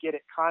where we could get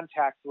it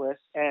contactless,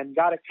 and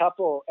got a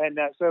couple. And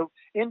so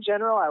in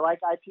general, I like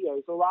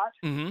IPAs a lot.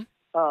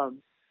 Mm-hmm.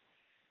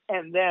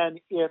 And then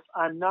if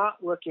I'm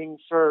not looking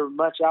for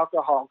much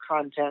alcohol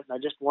content and I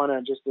just want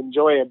to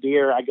enjoy a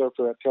beer, I go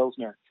for a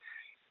Pilsner.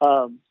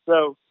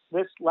 So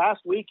this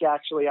last week,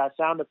 actually, I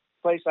found a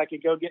place I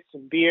could go get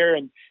some beer,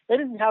 and they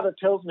didn't have a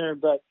Pilsner,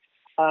 but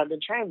I've been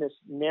trying this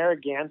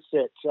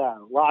Narragansett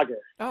lager.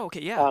 Oh,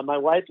 okay, yeah. My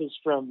wife is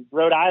from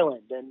Rhode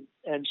Island,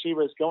 and she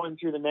was going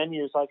through the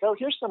menus like, oh,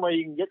 here's somewhere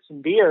you can get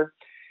some beer.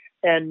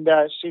 And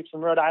she's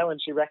from Rhode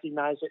Island. She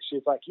recognized it.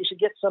 She's like, you should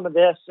get some of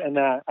this. And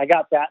I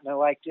got that, and I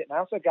liked it. And I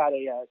also got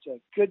a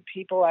Good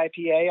People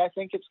IPA, I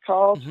think it's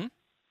called. Mm-hmm.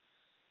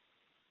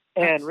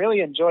 And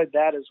really enjoyed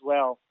that as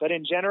well. But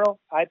in general,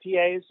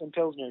 IPAs and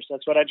Pilsners,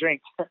 that's what I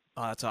drink. Oh,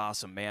 that's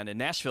awesome, man. And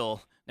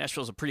Nashville's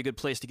a pretty good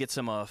place to get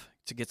some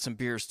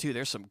beers too.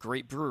 There's some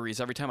great breweries.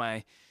 Every time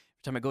I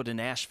go to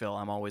Nashville,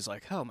 I'm always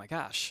like, oh my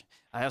gosh,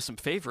 I have some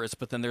favorites,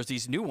 but then there's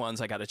these new ones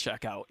I got to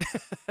check out.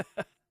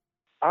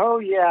 Oh,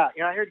 yeah.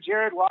 I heard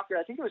Jared Walker,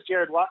 I think it was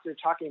Jared Walker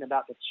talking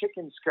about the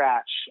chicken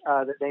scratch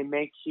that they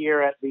make here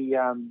at the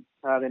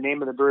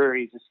name of the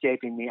brewery is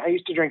escaping me. I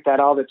used to drink that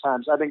all the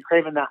time, so I've been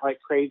craving that like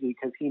crazy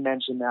because he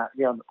mentioned that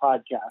here on the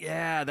podcast.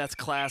 Yeah, that's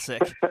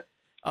classic.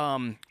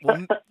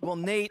 Well,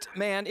 Nate,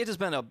 man, it has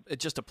been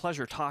just a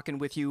pleasure talking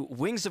with you.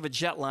 Wings of a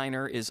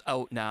Jetliner is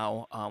out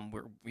now.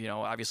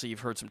 Obviously you've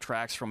heard some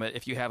tracks from it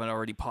if you haven't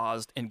already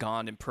paused and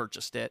gone and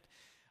purchased it.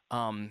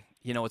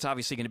 It's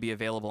obviously going to be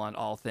available on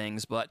all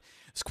things, but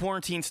this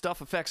quarantine stuff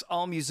affects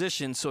all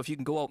musicians, so if you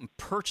can go out and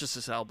purchase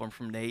this album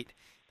from Nate,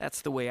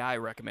 that's the way I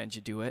recommend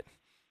you do it.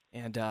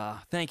 And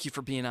thank you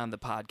for being on the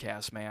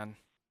podcast, man.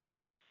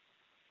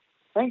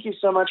 Thank you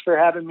so much for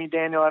having me,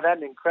 Daniel. I've had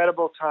an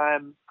incredible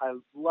time. I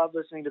love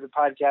listening to the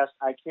podcast.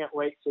 I can't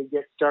wait to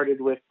get started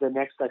with the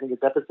next, I think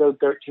it's episode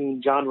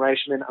 13, John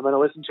Reichman. I'm going to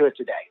listen to it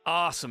today.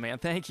 Awesome, man.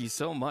 Thank you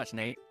so much,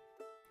 Nate.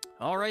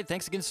 All right,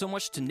 thanks again so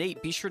much to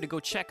Nate. Be sure to go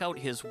check out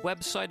his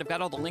website. I've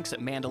got all the links at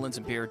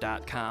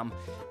mandolinsandbeer.com.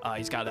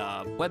 He's got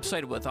a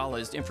website with all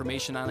his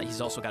information on it. He's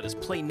also got his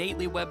Play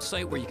Nately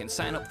website where you can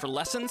sign up for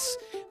lessons.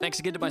 Thanks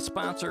again to my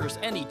sponsors,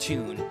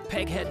 AnyTune,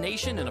 Peghead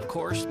Nation, and of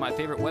course, my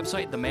favorite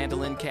website, the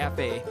Mandolin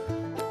Cafe.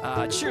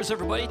 Cheers,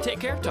 everybody. Take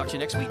care. Talk to you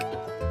next week.